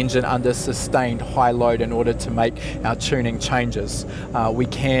place the engine under sustained high load in order to make our tuning changes. We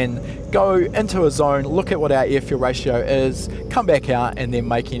can go into a zone, look at what our air-fuel ratio is, come back out and then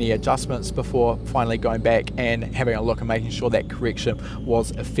make any adjustments before finally going back and having a look and making sure that correction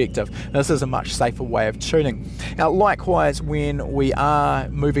was effective. Now, this is a much safer way of tuning. Now likewise, when we are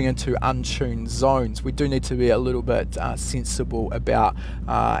moving into untuned zones, we do need to be a little bit sensible about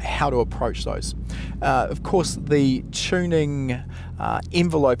how to approach those. Of course, the tuning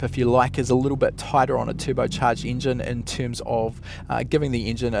envelope, if you like, is a little bit tighter on a turbocharged engine in terms of giving the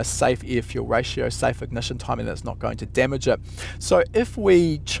engine a safe air-fuel ratio, safe ignition timing that's not going to damage it. So if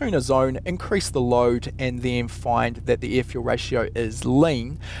we tune a zone, increase the load, and then find that the air-fuel ratio is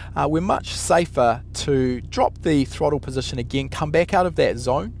lean, we're much safer to drop the throttle position again, come back out of that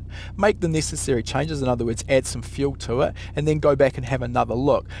zone, make the necessary changes, in other words add some fuel to it, and then go back and have another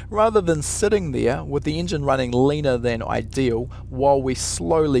look, rather than sitting there with the engine running leaner than ideal while we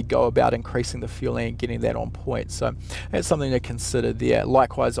slowly go about increasing the fueling and getting that on point. So that's something to consider there.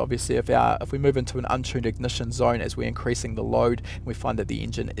 Likewise, obviously, if we move into an untuned ignition zone as we're increasing the load and we find that the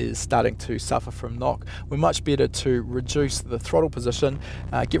engine is starting to suffer from knock, we're much better to reduce the throttle position,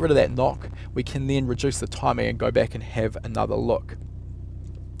 get rid of that knock. We can then reduce the timing and go back and have another look.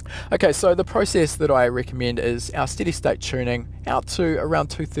 Okay, so the process that I recommend is our steady state tuning out to around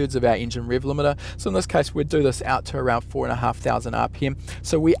 2/3 of our engine rev limiter. So in this case, we'd do this out to around 4,500 RPM.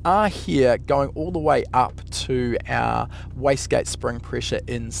 So we are here going all the way up to our wastegate spring pressure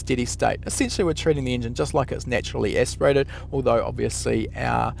in steady state. Essentially, we're treating the engine just like it's naturally aspirated, although obviously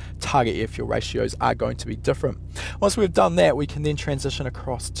our target air fuel ratios are going to be different. Once we've done that, we can then transition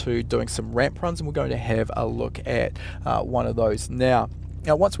across to doing some ramp runs, and we're going to have a look at one of those now.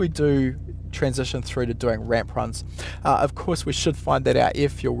 Now, once we do transition through to doing ramp runs, of course we should find that our air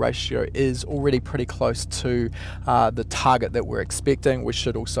fuel ratio is already pretty close to the target that we're expecting. We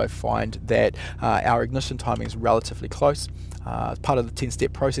should also find that our ignition timing is relatively close. As part of the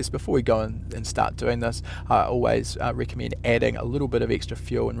 10-step process, before we go and start doing this, I always recommend adding a little bit of extra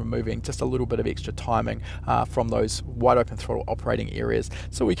fuel and removing just a little bit of extra timing from those wide open throttle operating areas,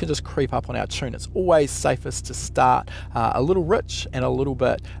 so we can just creep up on our tune. It's always safest to start a little rich and a little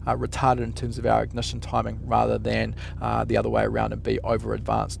bit retarded in terms of our ignition timing, rather than the other way around and be over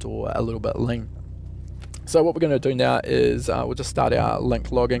advanced or a little bit lean. So what we're going to do now is we'll just start our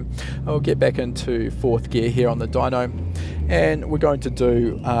link logging. We'll get back into 4th gear here on the dyno, and we're going to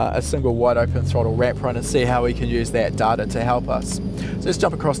do a single wide open throttle ramp run and see how we can use that data to help us. So let's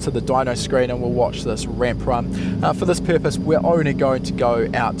jump across to the dyno screen and we'll watch this ramp run. For this purpose, we're only going to go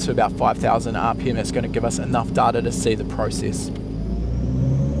out to about 5,000 RPM. It's going to give us enough data to see the process.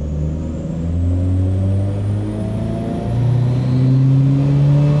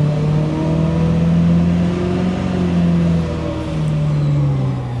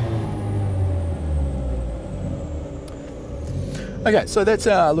 Okay, so that's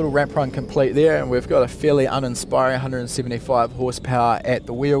our little ramp run complete there, and we've got a fairly uninspiring 175 horsepower at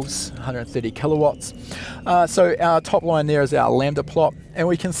the wheels, 130 kilowatts. So our top line there is our lambda plot, and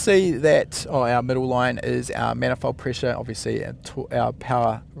we can see that our middle line is our manifold pressure, obviously our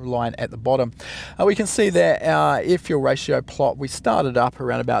power line at the bottom. We can see that our air fuel ratio plot, we started up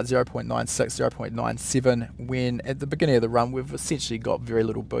around about 0.96, 0.97, when at the beginning of the run we've essentially got very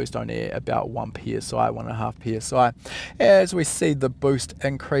little boost, only about 1 psi, 1.5 psi. As we see the boost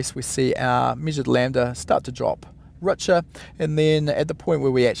increase, we see our measured lambda start to drop richer, and then at the point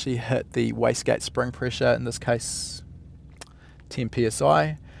where we actually hit the wastegate spring pressure, in this case 10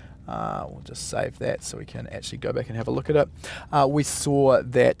 psi, we'll just save that so we can actually go back and have a look at it. We saw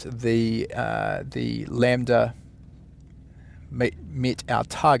that the lambda met our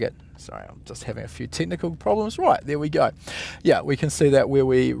target. Sorry, I'm just having a few technical problems. Right, there we go. Yeah, we can see that where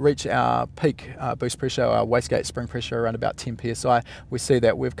we reach our peak boost pressure, our wastegate spring pressure around about 10 psi, we see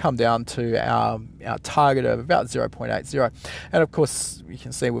that we've come down to our target of about 0.80. And of course, you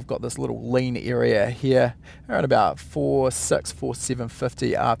can see we've got this little lean area here, around about 4.6,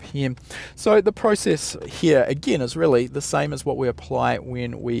 4.750 RPM. So the process here, again, is really the same as what we apply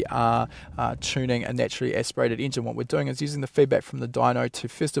when we are tuning a naturally aspirated engine. What we're doing is using the feedback from the dyno to,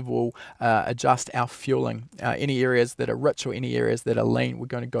 first of all, adjust our fueling. Any areas that are rich or any areas that are lean, we're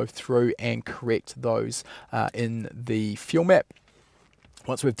going to go through and correct those in the fuel map.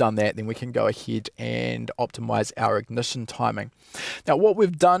 Once we've done that, then we can go ahead and optimize our ignition timing. Now, what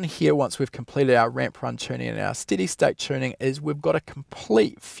we've done here, once we've completed our ramp run tuning and our steady state tuning, is we've got a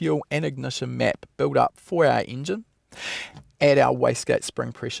complete fuel and ignition map built up for our engine. at our wastegate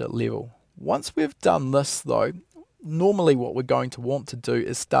spring pressure level. Once we've done this though, normally what we're going to want to do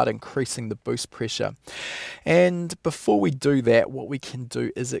is start increasing the boost pressure. And before we do that, what we can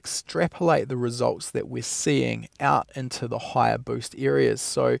do is extrapolate the results that we're seeing out into the higher boost areas.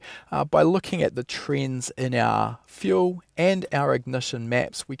 So by looking at the trends in our fuel and our ignition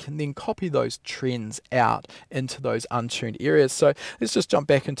maps, we can then copy those trends out into those untuned areas. So let's just jump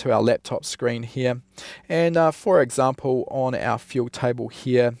back into our laptop screen here. And for example, on our fuel table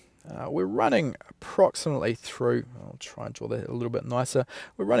here, we're running approximately through, I'll try and draw that a little bit nicer,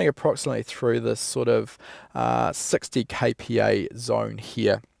 we're running approximately through this sort of 60 kPa zone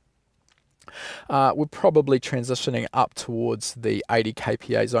here. We're probably transitioning up towards the 80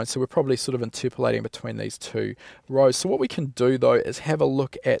 kPa zone, so we're probably sort of interpolating between these two rows. So what we can do though is have a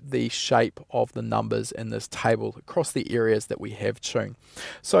look at the shape of the numbers in this table across the areas that we have tuned.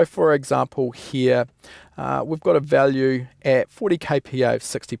 So for example here, we've got a value at 40 kPa of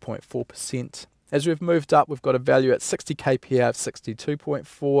 60.4%. As we've moved up, we've got a value at 60 kPa of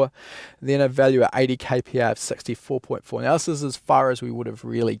 62.4, then a value at 80 kPa of 64.4. Now this is as far as we would have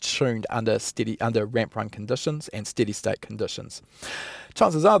really tuned under ramp run conditions and steady state conditions.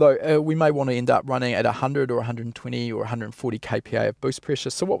 Chances are though, we may want to end up running at 100 or 120 or 140 kPa of boost pressure.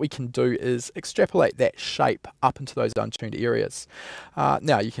 So what we can do is extrapolate that shape up into those untuned areas.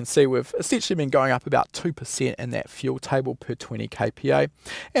 Now you can see we've essentially been going up about 2% in that fuel table per 20 kPa.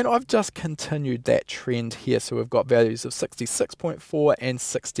 And I've just continued that trend here. So we've got values of 66.4 and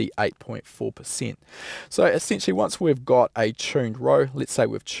 68.4%. So essentially once we've got a tuned row, let's say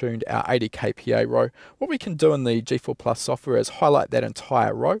we've tuned our 80 kPa row, what we can do in the G4 Plus software is highlight that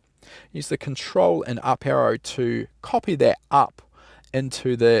entire row, use the control and up arrow to copy that up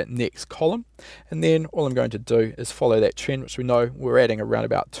into the next column, and then all I'm going to do is follow that trend, which we know we're adding around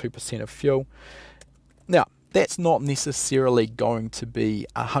about 2% of fuel. Now that's not necessarily going to be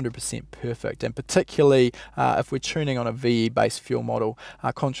 100% perfect, and particularly if we're tuning on a VE based fuel model,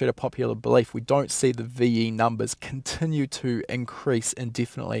 contrary to popular belief, we don't see the VE numbers continue to increase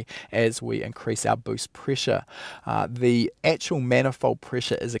indefinitely as we increase our boost pressure. The actual manifold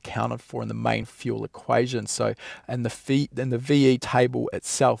pressure is accounted for in the main fuel equation. So in the VE table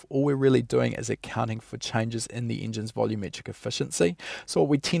itself, all we're really doing is accounting for changes in the engine's volumetric efficiency. So what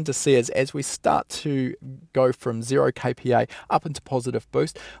we tend to see is as we start to go from 0 kPa up into positive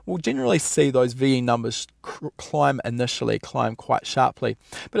boost, we'll generally see those VE numbers climb quite sharply.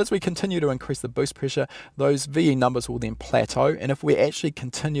 But as we continue to increase the boost pressure, those VE numbers will then plateau, and if we actually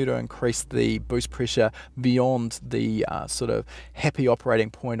continue to increase the boost pressure beyond the sort of happy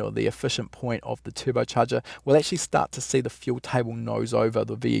operating point or the efficient point of the turbocharger, we'll actually start to see the fuel table nose over,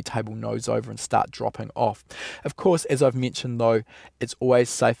 the VE table nose over, and start dropping off. Of course, as I've mentioned though, it's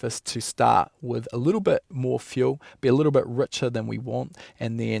always safest to start with a little bit more fuel, be a little bit richer than we want,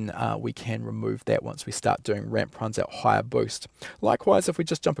 and then we can remove that once we start doing ramp runs at higher boost. Likewise, if we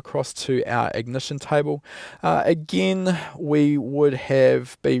just jump across to our ignition table, again we would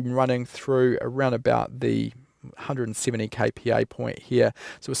have been running through around about the 170 kPa point here.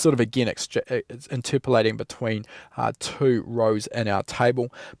 So we're sort of again interpolating between two rows in our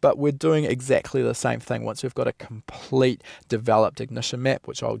table, but we're doing exactly the same thing once we've got a complete developed ignition map,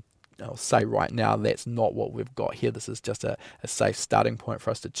 which I'll say right now that's not what we've got here. This is just a safe starting point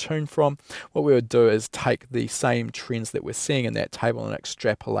for us to tune from. What we would do is take the same trends that we're seeing in that table and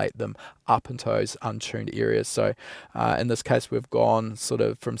extrapolate them up into those untuned areas. So in this case we've gone sort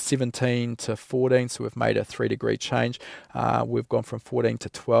of from 17 to 14, so we've made a 3-degree change. We've gone from 14 to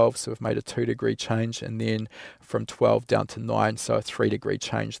 12, so we've made a 2-degree change, and then from 12 down to 9, so a 3-degree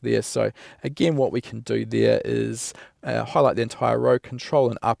change there. So again, what we can do there is highlight the entire row, control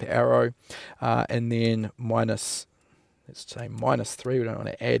and up arrow, and then let's say -3, we don't want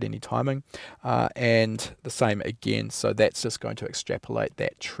to add any timing, and the same again, so that's just going to extrapolate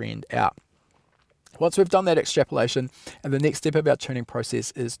that trend out. Once we've done that extrapolation, and the next step of our tuning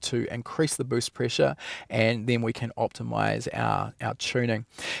process is to increase the boost pressure, and then we can optimize our tuning.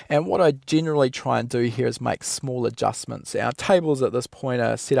 And what I generally try and do here is make small adjustments. Our tables at this point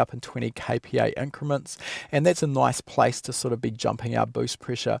are set up in 20 kPa increments, and that's a nice place to sort of be jumping our boost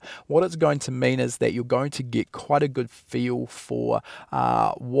pressure. What it's going to mean is that you're going to get quite a good feel for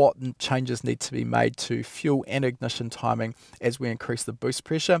what changes need to be made to fuel and ignition timing as we increase the boost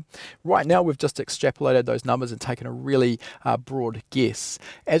pressure. Right now we've just extrapolated those numbers and taken a really broad guess.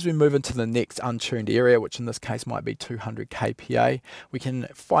 As we move into the next untuned area, which in this case might be 200 kPa, we can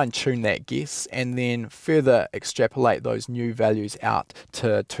fine-tune that guess and then further extrapolate those new values out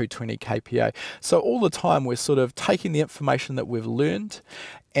to 220 kPa. So all the time we're sort of taking the information that we've learned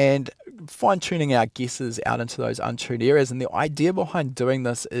and fine-tuning our guesses out into those untuned areas. And the idea behind doing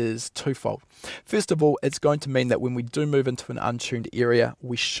this is twofold. First of all, it's going to mean that when we do move into an untuned area,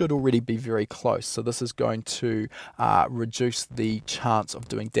 we should already be very close. So this is going to reduce the chance of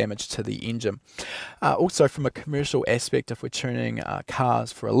doing damage to the engine. Also, from a commercial aspect, if we're tuning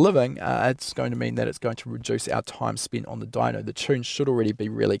cars for a living, it's going to mean that it's going to reduce our time spent on the dyno. The tune should already be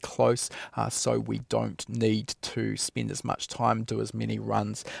really close, so we don't need to spend as much time, do as many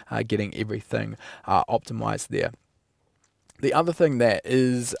runs, getting everything optimized there. The other thing that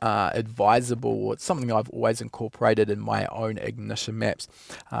is advisable, it's something I've always incorporated in my own ignition maps,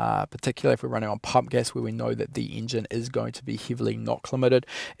 particularly if we're running on pump gas where we know that the engine is going to be heavily knock limited,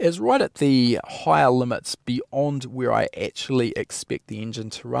 is right at the higher limits beyond where I actually expect the engine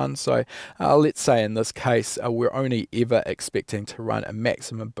to run. So let's say in this case we're only ever expecting to run a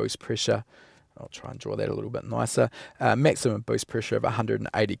maximum boost pressure. I'll try and draw that a little bit nicer. Maximum boost pressure of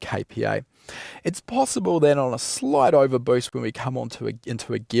 180 kPa. It's possible that on a slight overboost when we come into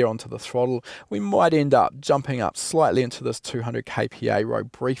a gear onto the throttle, we might end up jumping up slightly into this 200 kPa row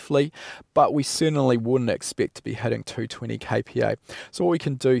briefly, but we certainly wouldn't expect to be hitting 220 kPa. So what we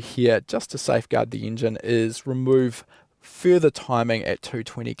can do here, just to safeguard the engine, is remove further timing at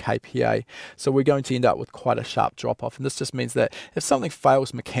 220 kPa. So we're going to end up with quite a sharp drop off, and this just means that if something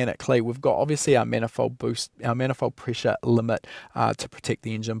fails mechanically, we've got obviously our manifold boost, our manifold pressure limit to protect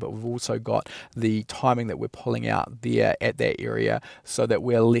the engine, but we've also got the timing that we're pulling out there at that area so that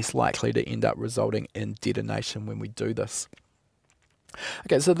we're less likely to end up resulting in detonation when we do this.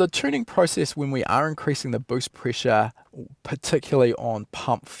 Okay, so the tuning process when we are increasing the boost pressure, particularly on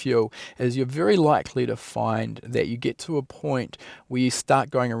pump fuel, is you're very likely to find that you get to a point where you start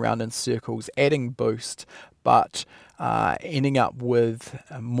going around in circles, adding boost, but ending up with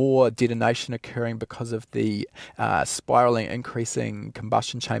more detonation occurring because of the spiraling, increasing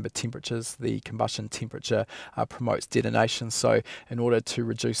combustion chamber temperatures. The combustion temperature promotes detonation, so in order to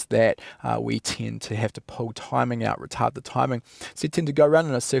reduce that, we tend to have to pull timing out, retard the timing. So you tend to go around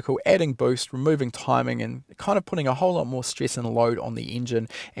in a circle, adding boost, removing timing, and kind of putting a whole lot more stress and load on the engine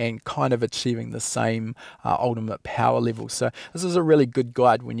and kind of achieving the same ultimate power level. So this is a really good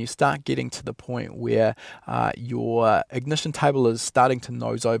guide when you start getting to the point where your ignition table is starting to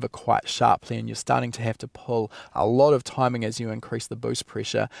nose over quite sharply and you're starting to have to pull a lot of timing as you increase the boost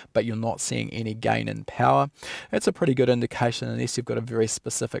pressure, but you're not seeing any gain in power. It's a pretty good indication, unless you've got a very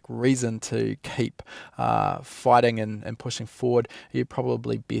specific reason to keep fighting and pushing forward. You're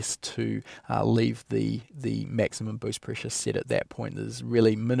probably best to leave the maximum boost pressure set at that point. There's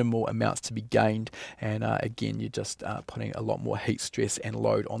really minimal amounts to be gained, and again, you're just putting a lot more heat stress and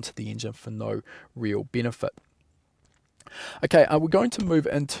load onto the engine for no real benefit. Okay, we're going to move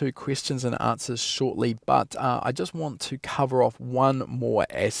into questions and answers shortly, but I just want to cover off one more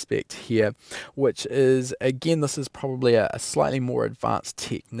aspect here, which is, again, this is probably a slightly more advanced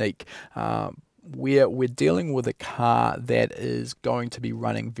technique. Where we're dealing with a car that is going to be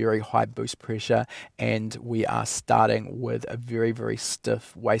running very high boost pressure, and we are starting with a very, very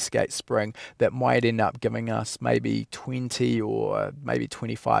stiff wastegate spring that might end up giving us maybe 20 or maybe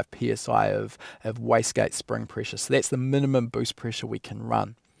 25 psi of wastegate spring pressure. So that's the minimum boost pressure we can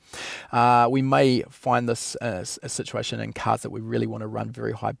run. We may find this a situation in cars that we really want to run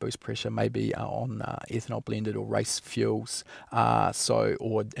very high boost pressure, maybe on ethanol blended or race fuels,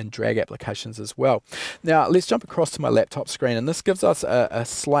 or in drag applications as well. Now let's jump across to my laptop screen, and this gives us a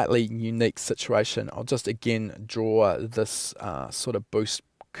slightly unique situation. I'll just again draw this sort of boost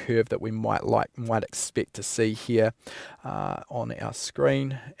curve that we might expect to see here on our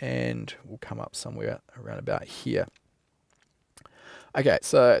screen, and we'll come up somewhere around about here. Okay,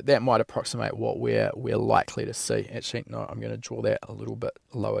 so that might approximate what we're likely to see. Actually, no, I'm going to draw that a little bit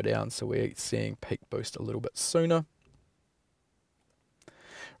lower down so we're seeing peak boost a little bit sooner.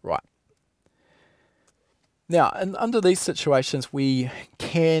 Right. Now, under these situations, we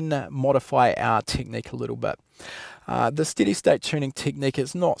can modify our technique a little bit. The steady state tuning technique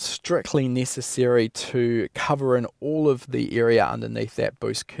is not strictly necessary to cover in all of the area underneath that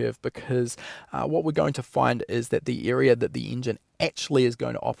boost curve, because what we're going to find is that the area that the engine actually is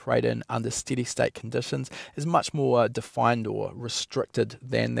going to operate in under steady state conditions is much more defined or restricted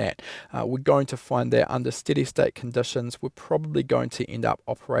than that. We're going to find that under steady state conditions, we're probably going to end up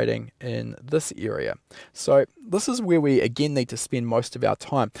operating in this area. So this is where we again need to spend most of our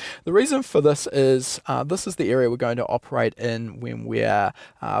time. The reason for this is the area we're going to operate in when we're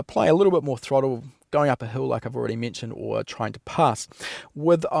applying a little bit more throttle, going up a hill like I've already mentioned, or trying to pass.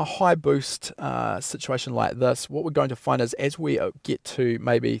 With a high boost situation like this, what we're going to find is as we get to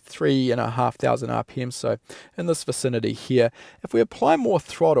maybe 3,500 RPM, so in this vicinity here, if we apply more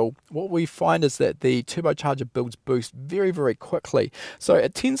throttle, what we find is that the turbocharger builds boost very, very quickly. So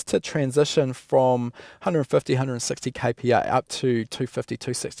it tends to transition from 150, 160 kPa up to 250,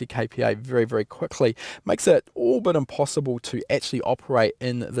 260 kPa very, very quickly. Makes it all but impossible to actually operate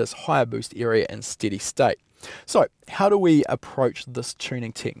in this higher boost area in steady state. So how do we approach this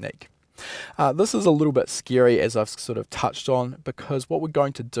tuning technique? This is a little bit scary, as I've sort of touched on, because what we're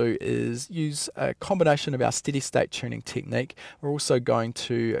going to do is use a combination of our steady state tuning technique. We're also going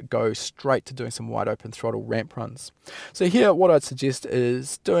to go straight to doing some wide open throttle ramp runs. So here what I'd suggest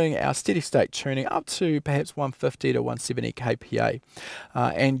is doing our steady state tuning up to perhaps 150 to 170 kPa,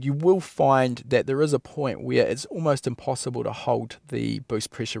 and you will find that there is a point where it's almost impossible to hold the boost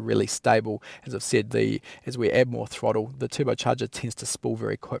pressure really stable. As I've said, as we add more throttle, the turbocharger tends to spool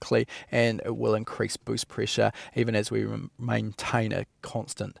very quickly, and it will increase boost pressure even as we maintain a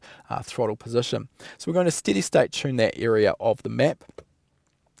constant throttle position. So we're going to steady state tune that area of the map,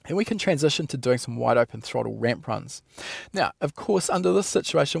 and we can transition to doing some wide open throttle ramp runs. Now, of course, under this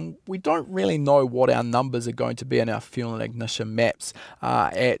situation, we don't really know what our numbers are going to be in our fuel and ignition maps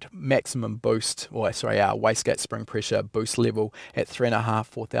at maximum boost, or sorry, our wastegate spring pressure boost level at 3,500,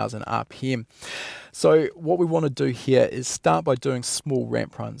 4,000 RPM. So what we want to do here is start by doing small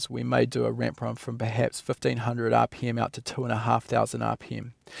ramp runs. We may do a ramp run from perhaps 1,500 RPM out to 2,500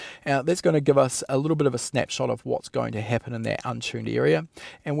 RPM. Now that's going to give us a little bit of a snapshot of what's going to happen in that untuned area,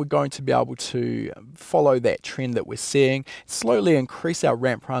 and we're going to be able to follow that trend that we're seeing, slowly increase our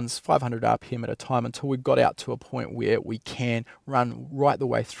ramp runs 500 RPM at a time until we've got out to a point where we can run right the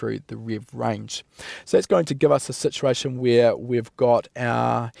way through the rev range. So that's going to give us a situation where we've got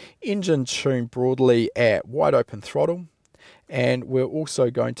our engine tuned broadly at wide open throttle, and we're also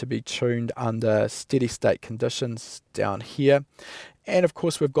going to be tuned under steady state conditions down here. And of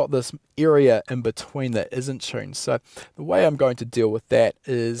course we've got this area in between that isn't tuned. So the way I'm going to deal with that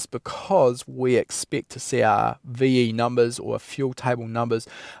is, because we expect to see our VE numbers or fuel table numbers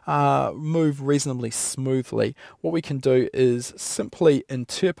move reasonably smoothly, what we can do is simply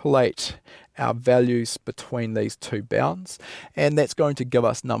interpolate our values between these two bounds, and that's going to give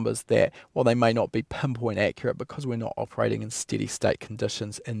us numbers that, while they may not be pinpoint accurate because we're not operating in steady state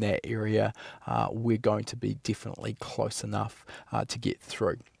conditions in that area, we're going to be definitely close enough to get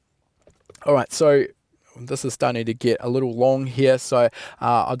through. Alright, so this is starting to get a little long here, so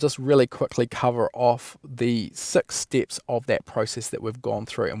I'll just really quickly cover off the 6 steps of that process that we've gone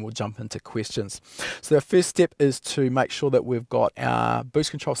through, and we'll jump into questions. So the first step is to make sure that we've got our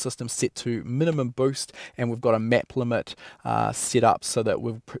boost control system set to minimum boost, and we've got a map limit set up so that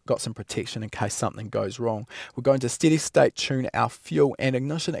we've got some protection in case something goes wrong. We're going to steady state tune our fuel and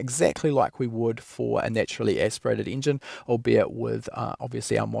ignition exactly like we would for a naturally aspirated engine, albeit with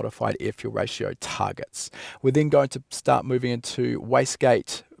obviously our modified air-fuel ratio targets. We're then going to start moving into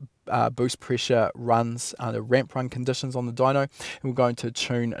wastegate boost pressure runs under ramp run conditions on the dyno, and we're going to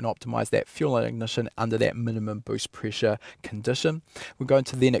tune and optimize that fuel and ignition under that minimum boost pressure condition. We're going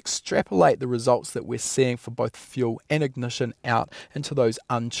to then extrapolate the results that we're seeing for both fuel and ignition out into those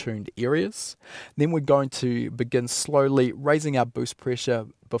untuned areas. Then we're going to begin slowly raising our boost pressure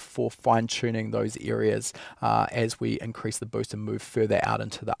before fine-tuning those areas as we increase the boost and move further out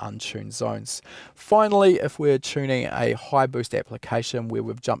into the untuned zones. Finally, if we're tuning a high boost application where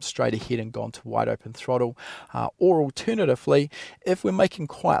we've jumped straight ahead and gone to wide open throttle, or alternatively, if we're making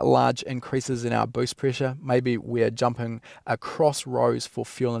quite large increases in our boost pressure, maybe we're jumping across rows for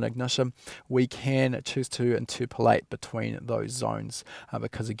fuel and ignition, we can choose to interpolate between those zones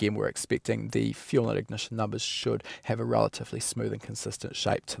because again we're expecting the fuel and ignition numbers should have a relatively smooth and consistent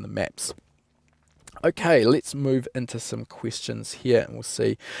shape to the maps. Okay, let's move into some questions here and we'll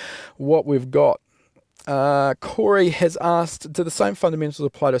see what we've got. Corey has asked, do the same fundamentals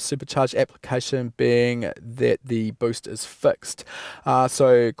apply to a supercharged application, being that the boost is fixed?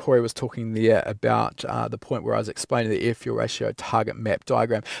 So Corey was talking there about the point where I was explaining the air-fuel ratio target map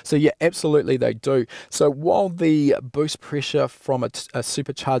diagram. So yeah, absolutely they do. So while the boost pressure from a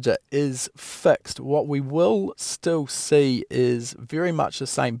supercharger is fixed, what we will still see is very much the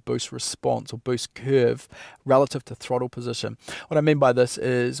same boost response or boost curve relative to throttle position. What I mean by this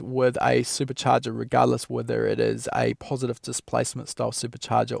is, with a supercharger, regardless regardless whether it is a positive displacement style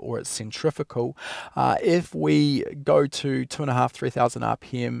supercharger or it's centrifugal. If we go to 2.5, 3,000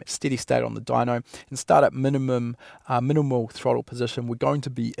 RPM, steady state on the dyno, and start at minimal throttle position, we're going to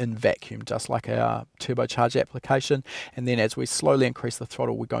be in vacuum, just like our turbocharged application. And then as we slowly increase the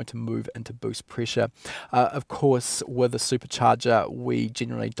throttle, we're going to move into boost pressure. Of course, with a supercharger, we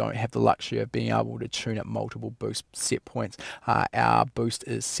generally don't have the luxury of being able to tune at multiple boost set points. Our boost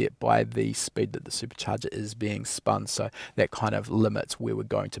is set by the speed that the supercharger is being spun, so that kind of limits where we're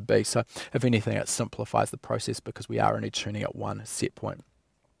going to be. So if anything, it simplifies the process because we are only tuning at one set point.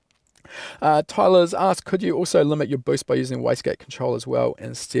 Tyler's asked, could you also limit your boost by using wastegate control as well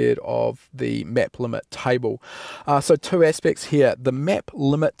instead of the map limit table? So two aspects here. The map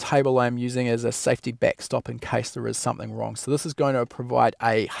limit table I'm using as a safety backstop in case there is something wrong. So this is going to provide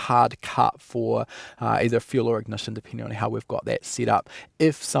a hard cut for either fuel or ignition, depending on how we've got that set up,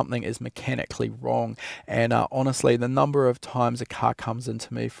 if something is mechanically wrong. And honestly, the number of times a car comes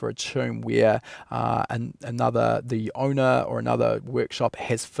into me for a tune where the owner or another workshop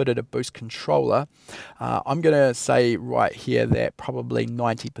has fitted a boost controller, I'm going to say right here that probably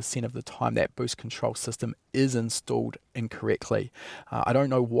 90% of the time that boost control system is installed incorrectly. I don't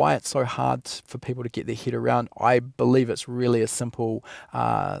know why it's so hard for people to get their head around. I believe it's really a simple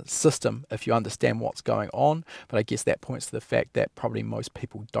system if you understand what's going on, but I guess that points to the fact that probably most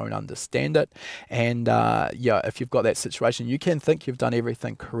people don't understand it. And yeah, if you've got that situation, you can think you've done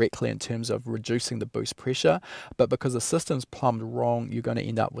everything correctly in terms of reducing the boost pressure, but because the system's plumbed wrong, you're going to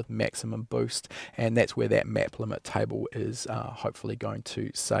end up with maximum boost, and that's where that map limit table is hopefully going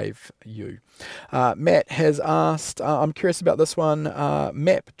to save you. Matt has asked, I'm curious about this one.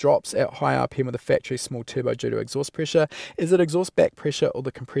 Map drops at high RPM with a factory small turbo due to exhaust pressure. Is it exhaust back pressure or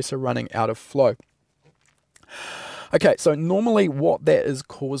the compressor running out of flow? Okay, so normally what that is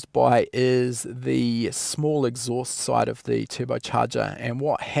caused by is the small exhaust side of the turbocharger. And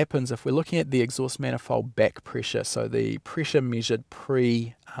what happens if we're looking at the exhaust manifold back pressure, so the pressure measured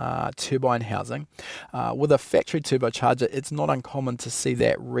turbine housing, with a factory turbocharger, it's not uncommon to see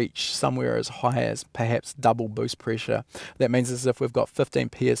that reach somewhere as high as perhaps double boost pressure. That means as if we've got 15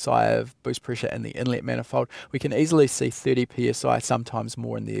 psi of boost pressure in the inlet manifold, we can easily see 30 psi, sometimes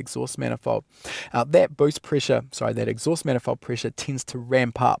more in the exhaust manifold. That boost pressure, that exhaust manifold pressure tends to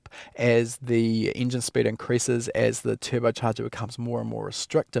ramp up as the engine speed increases, as the turbocharger becomes more and more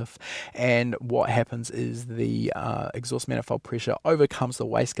restrictive, and what happens is the exhaust manifold pressure overcomes the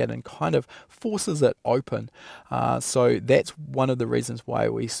wastegate and kind of forces it open. So that's one of the reasons why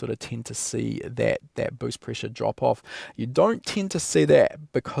we sort of tend to see that boost pressure drop off. You don't tend to see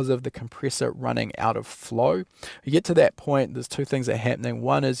that because of the compressor running out of flow. You get to that point, there's two things that are happening.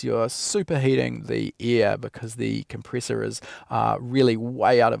 One is you're superheating the air because the compressor is really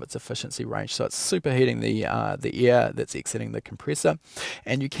way out of its efficiency range. So it's superheating the air that's exiting the compressor,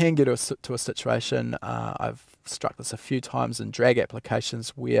 and you can get to a situation, I've struck this a few times in drag applications,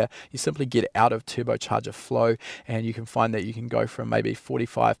 where you simply get out of turbocharger flow, and you can find that you can go from maybe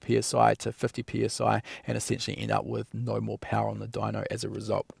 45 psi to 50 psi and essentially end up with no more power on the dyno as a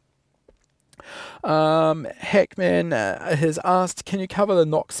result. Hackman has asked, can you cover the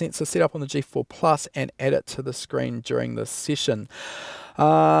knock sensor setup on the G4 Plus and add it to the screen during this session?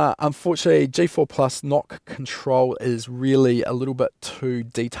 Unfortunately, G4 Plus knock control is really a little bit too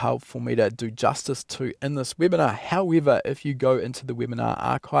detailed for me to do justice to in this webinar. However, if you go into the webinar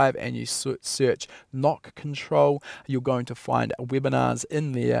archive and you search knock control, you're going to find webinars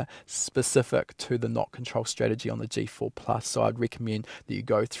in there specific to the knock control strategy on the G4 Plus. So I'd recommend that you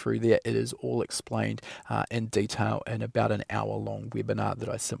go through there. It is all explained in detail in about an hour-long webinar that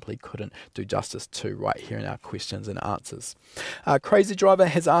I simply couldn't do justice to right here in our questions and answers. Crazy Driver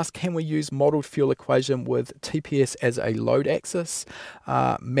has asked, can we use modeled fuel equation with TPS as a load axis,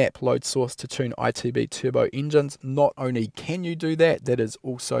 map load source to tune ITB turbo engines? Not only can you do that, that is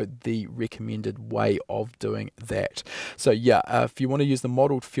also the recommended way of doing that. So yeah, if you want to use the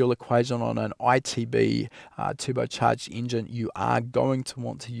modeled fuel equation on an ITB turbocharged engine, you are going to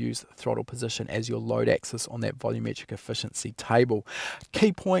want to use throttle position as your load axis on that volumetric efficiency table.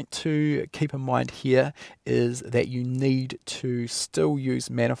 Key point to keep in mind here is that you need to still use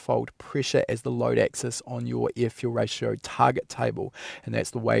manifold pressure as the load axis on your air-fuel ratio target table, and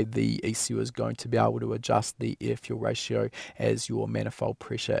that's the way the ECU is going to be able to adjust the air-fuel ratio as your manifold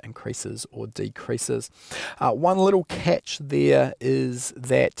pressure increases or decreases. One little catch there is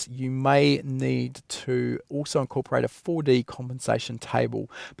that you may need to also incorporate a 4D compensation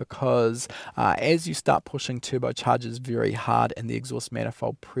table, because as you start pushing turbochargers very hard and the exhaust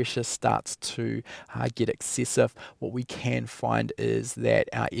manifold pressure starts to get excessive, what we can find is is that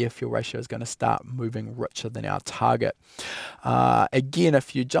our air-fuel ratio is going to start moving richer than our target. Again,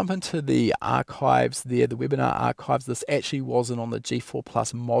 if you jump into the archives there, the webinar archives, this actually wasn't on the G4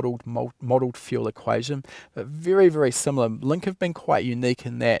 Plus modeled fuel equation, but very, very similar. Link have been quite unique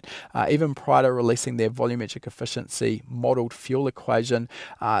in that even prior to releasing their volumetric efficiency modeled fuel equation,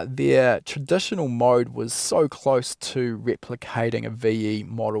 their traditional mode was so close to replicating a VE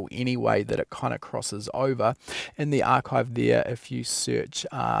model anyway that it kind of crosses over. In the archive there, if you search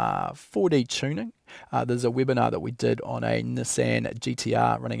 4D tuning, there's a webinar that we did on a Nissan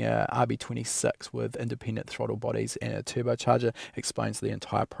GTR running a RB26 with independent throttle bodies and a turbocharger. Explains the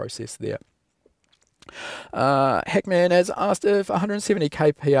entire process there. Hackman has asked if 170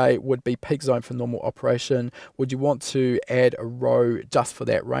 kPa would be peak zone for normal operation. Would you want to add a row just for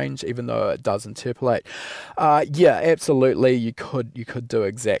that range, even though it does interpolate? Yeah, absolutely. You could do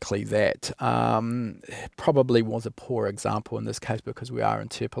exactly that. Probably was a poor example in this case because we are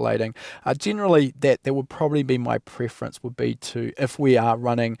interpolating. Generally, that would probably be my preference. Would be to, if we are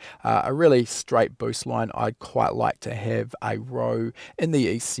running a really straight boost line, I'd quite like to have a row in the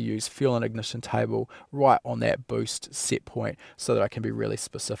ECU's fuel and ignition table right on that boost set point so that I can be really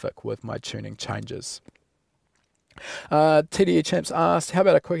specific with my tuning changes. TDE Champs asked, how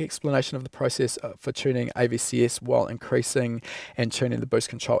about a quick explanation of the process for tuning AVCS while increasing and tuning the boost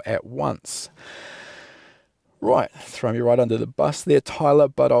control at once? Right, throw me right under the bus there, Tyler,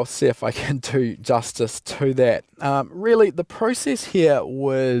 but I'll see if I can do justice to that. Really, the process here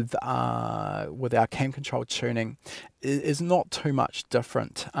with our cam control tuning is not too much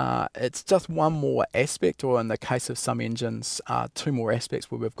different. It's just one more aspect, or in the case of some engines, two more aspects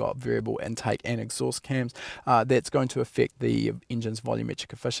where we've got variable intake and exhaust cams that's going to affect the engine's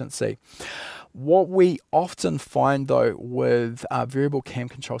volumetric efficiency. What we often find though with variable cam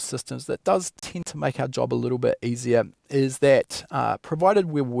control systems that does tend to make our job a little bit easier is that provided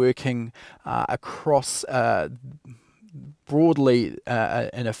we're working across broadly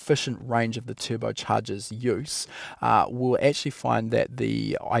an efficient range of the turbocharger's use, we'll actually find that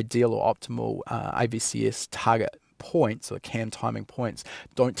the ideal or optimal AVCS target points or cam timing points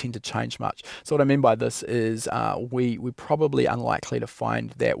don't tend to change much. So what I mean by this is we're probably unlikely to find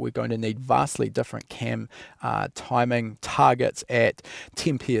that we're going to need vastly different cam timing targets at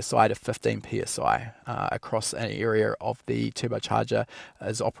 10 psi to 15 psi across an area of the turbocharger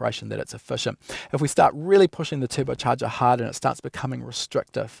as operation that it's efficient. If we start really pushing the turbocharger hard and it starts becoming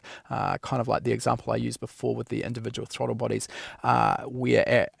restrictive, kind of like the example I used before with the individual throttle bodies, we're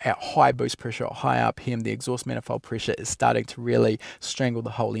at high boost pressure, at high RPM, the exhaust manifold pressure is starting to really strangle the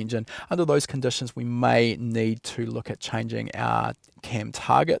whole engine. Under those conditions, we may need to look at changing our cam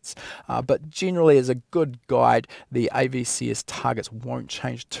targets, but generally as a good guide, the AVCS targets won't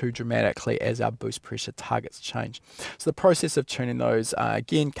change too dramatically as our boost pressure targets change. So the process of tuning those,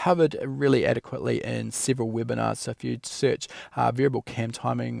 again, covered really adequately in several webinars. So if you search variable cam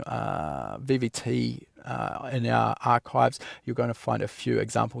timing, VVT, in our archives, you're going to find a few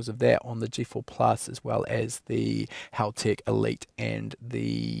examples of that on the G4 Plus as well as the Haltech Elite and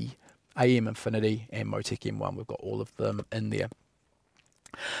the AM Infinity and Motec M1. We've got all of them in there.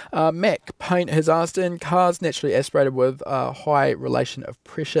 Mac Paint has asked, in cars naturally aspirated with a high relation of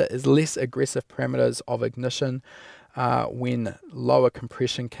pressure, is less aggressive parameters of ignition when lower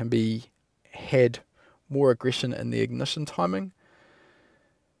compression can be had more aggression in the ignition timing?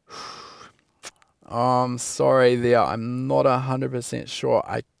 I'm sorry there, I'm not 100% sure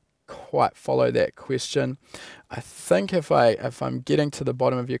I quite follow that question. I think if I'm getting to the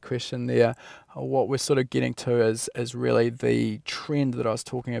bottom of your question there, what we're sort of getting to is really the trend that I was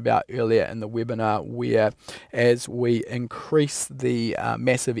talking about earlier in the webinar, where as we increase the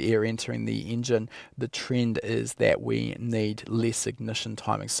massive air entering the engine, the trend is that we need less ignition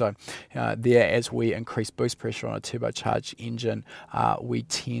timing. So there, as we increase boost pressure on a turbocharged engine, we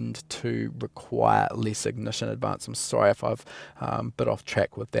tend to require less ignition advance. I'm sorry if I've bit off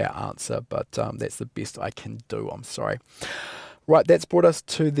track with that answer, but that's the best I can do. I'm sorry. Right, that's brought us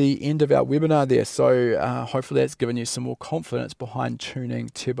to the end of our webinar there. So hopefully that's given you some more confidence behind tuning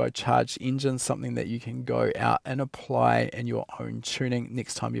turbocharged engines, something that you can go out and apply in your own tuning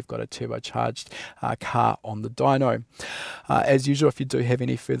next time you've got a turbocharged car on the dyno. As usual, if you do have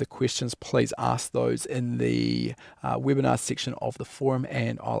any further questions, please ask those in the webinar section of the forum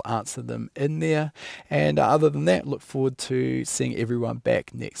and I'll answer them in there. And other than that, look forward to seeing everyone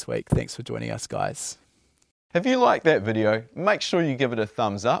back next week. Thanks for joining us, guys. If you like that video, make sure you give it a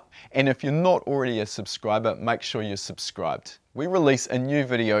thumbs up, and if you're not already a subscriber, make sure you're subscribed. We release a new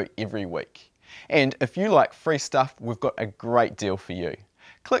video every week. And if you like free stuff, we've got a great deal for you.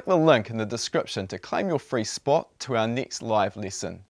 Click the link in the description to claim your free spot to our next live lesson.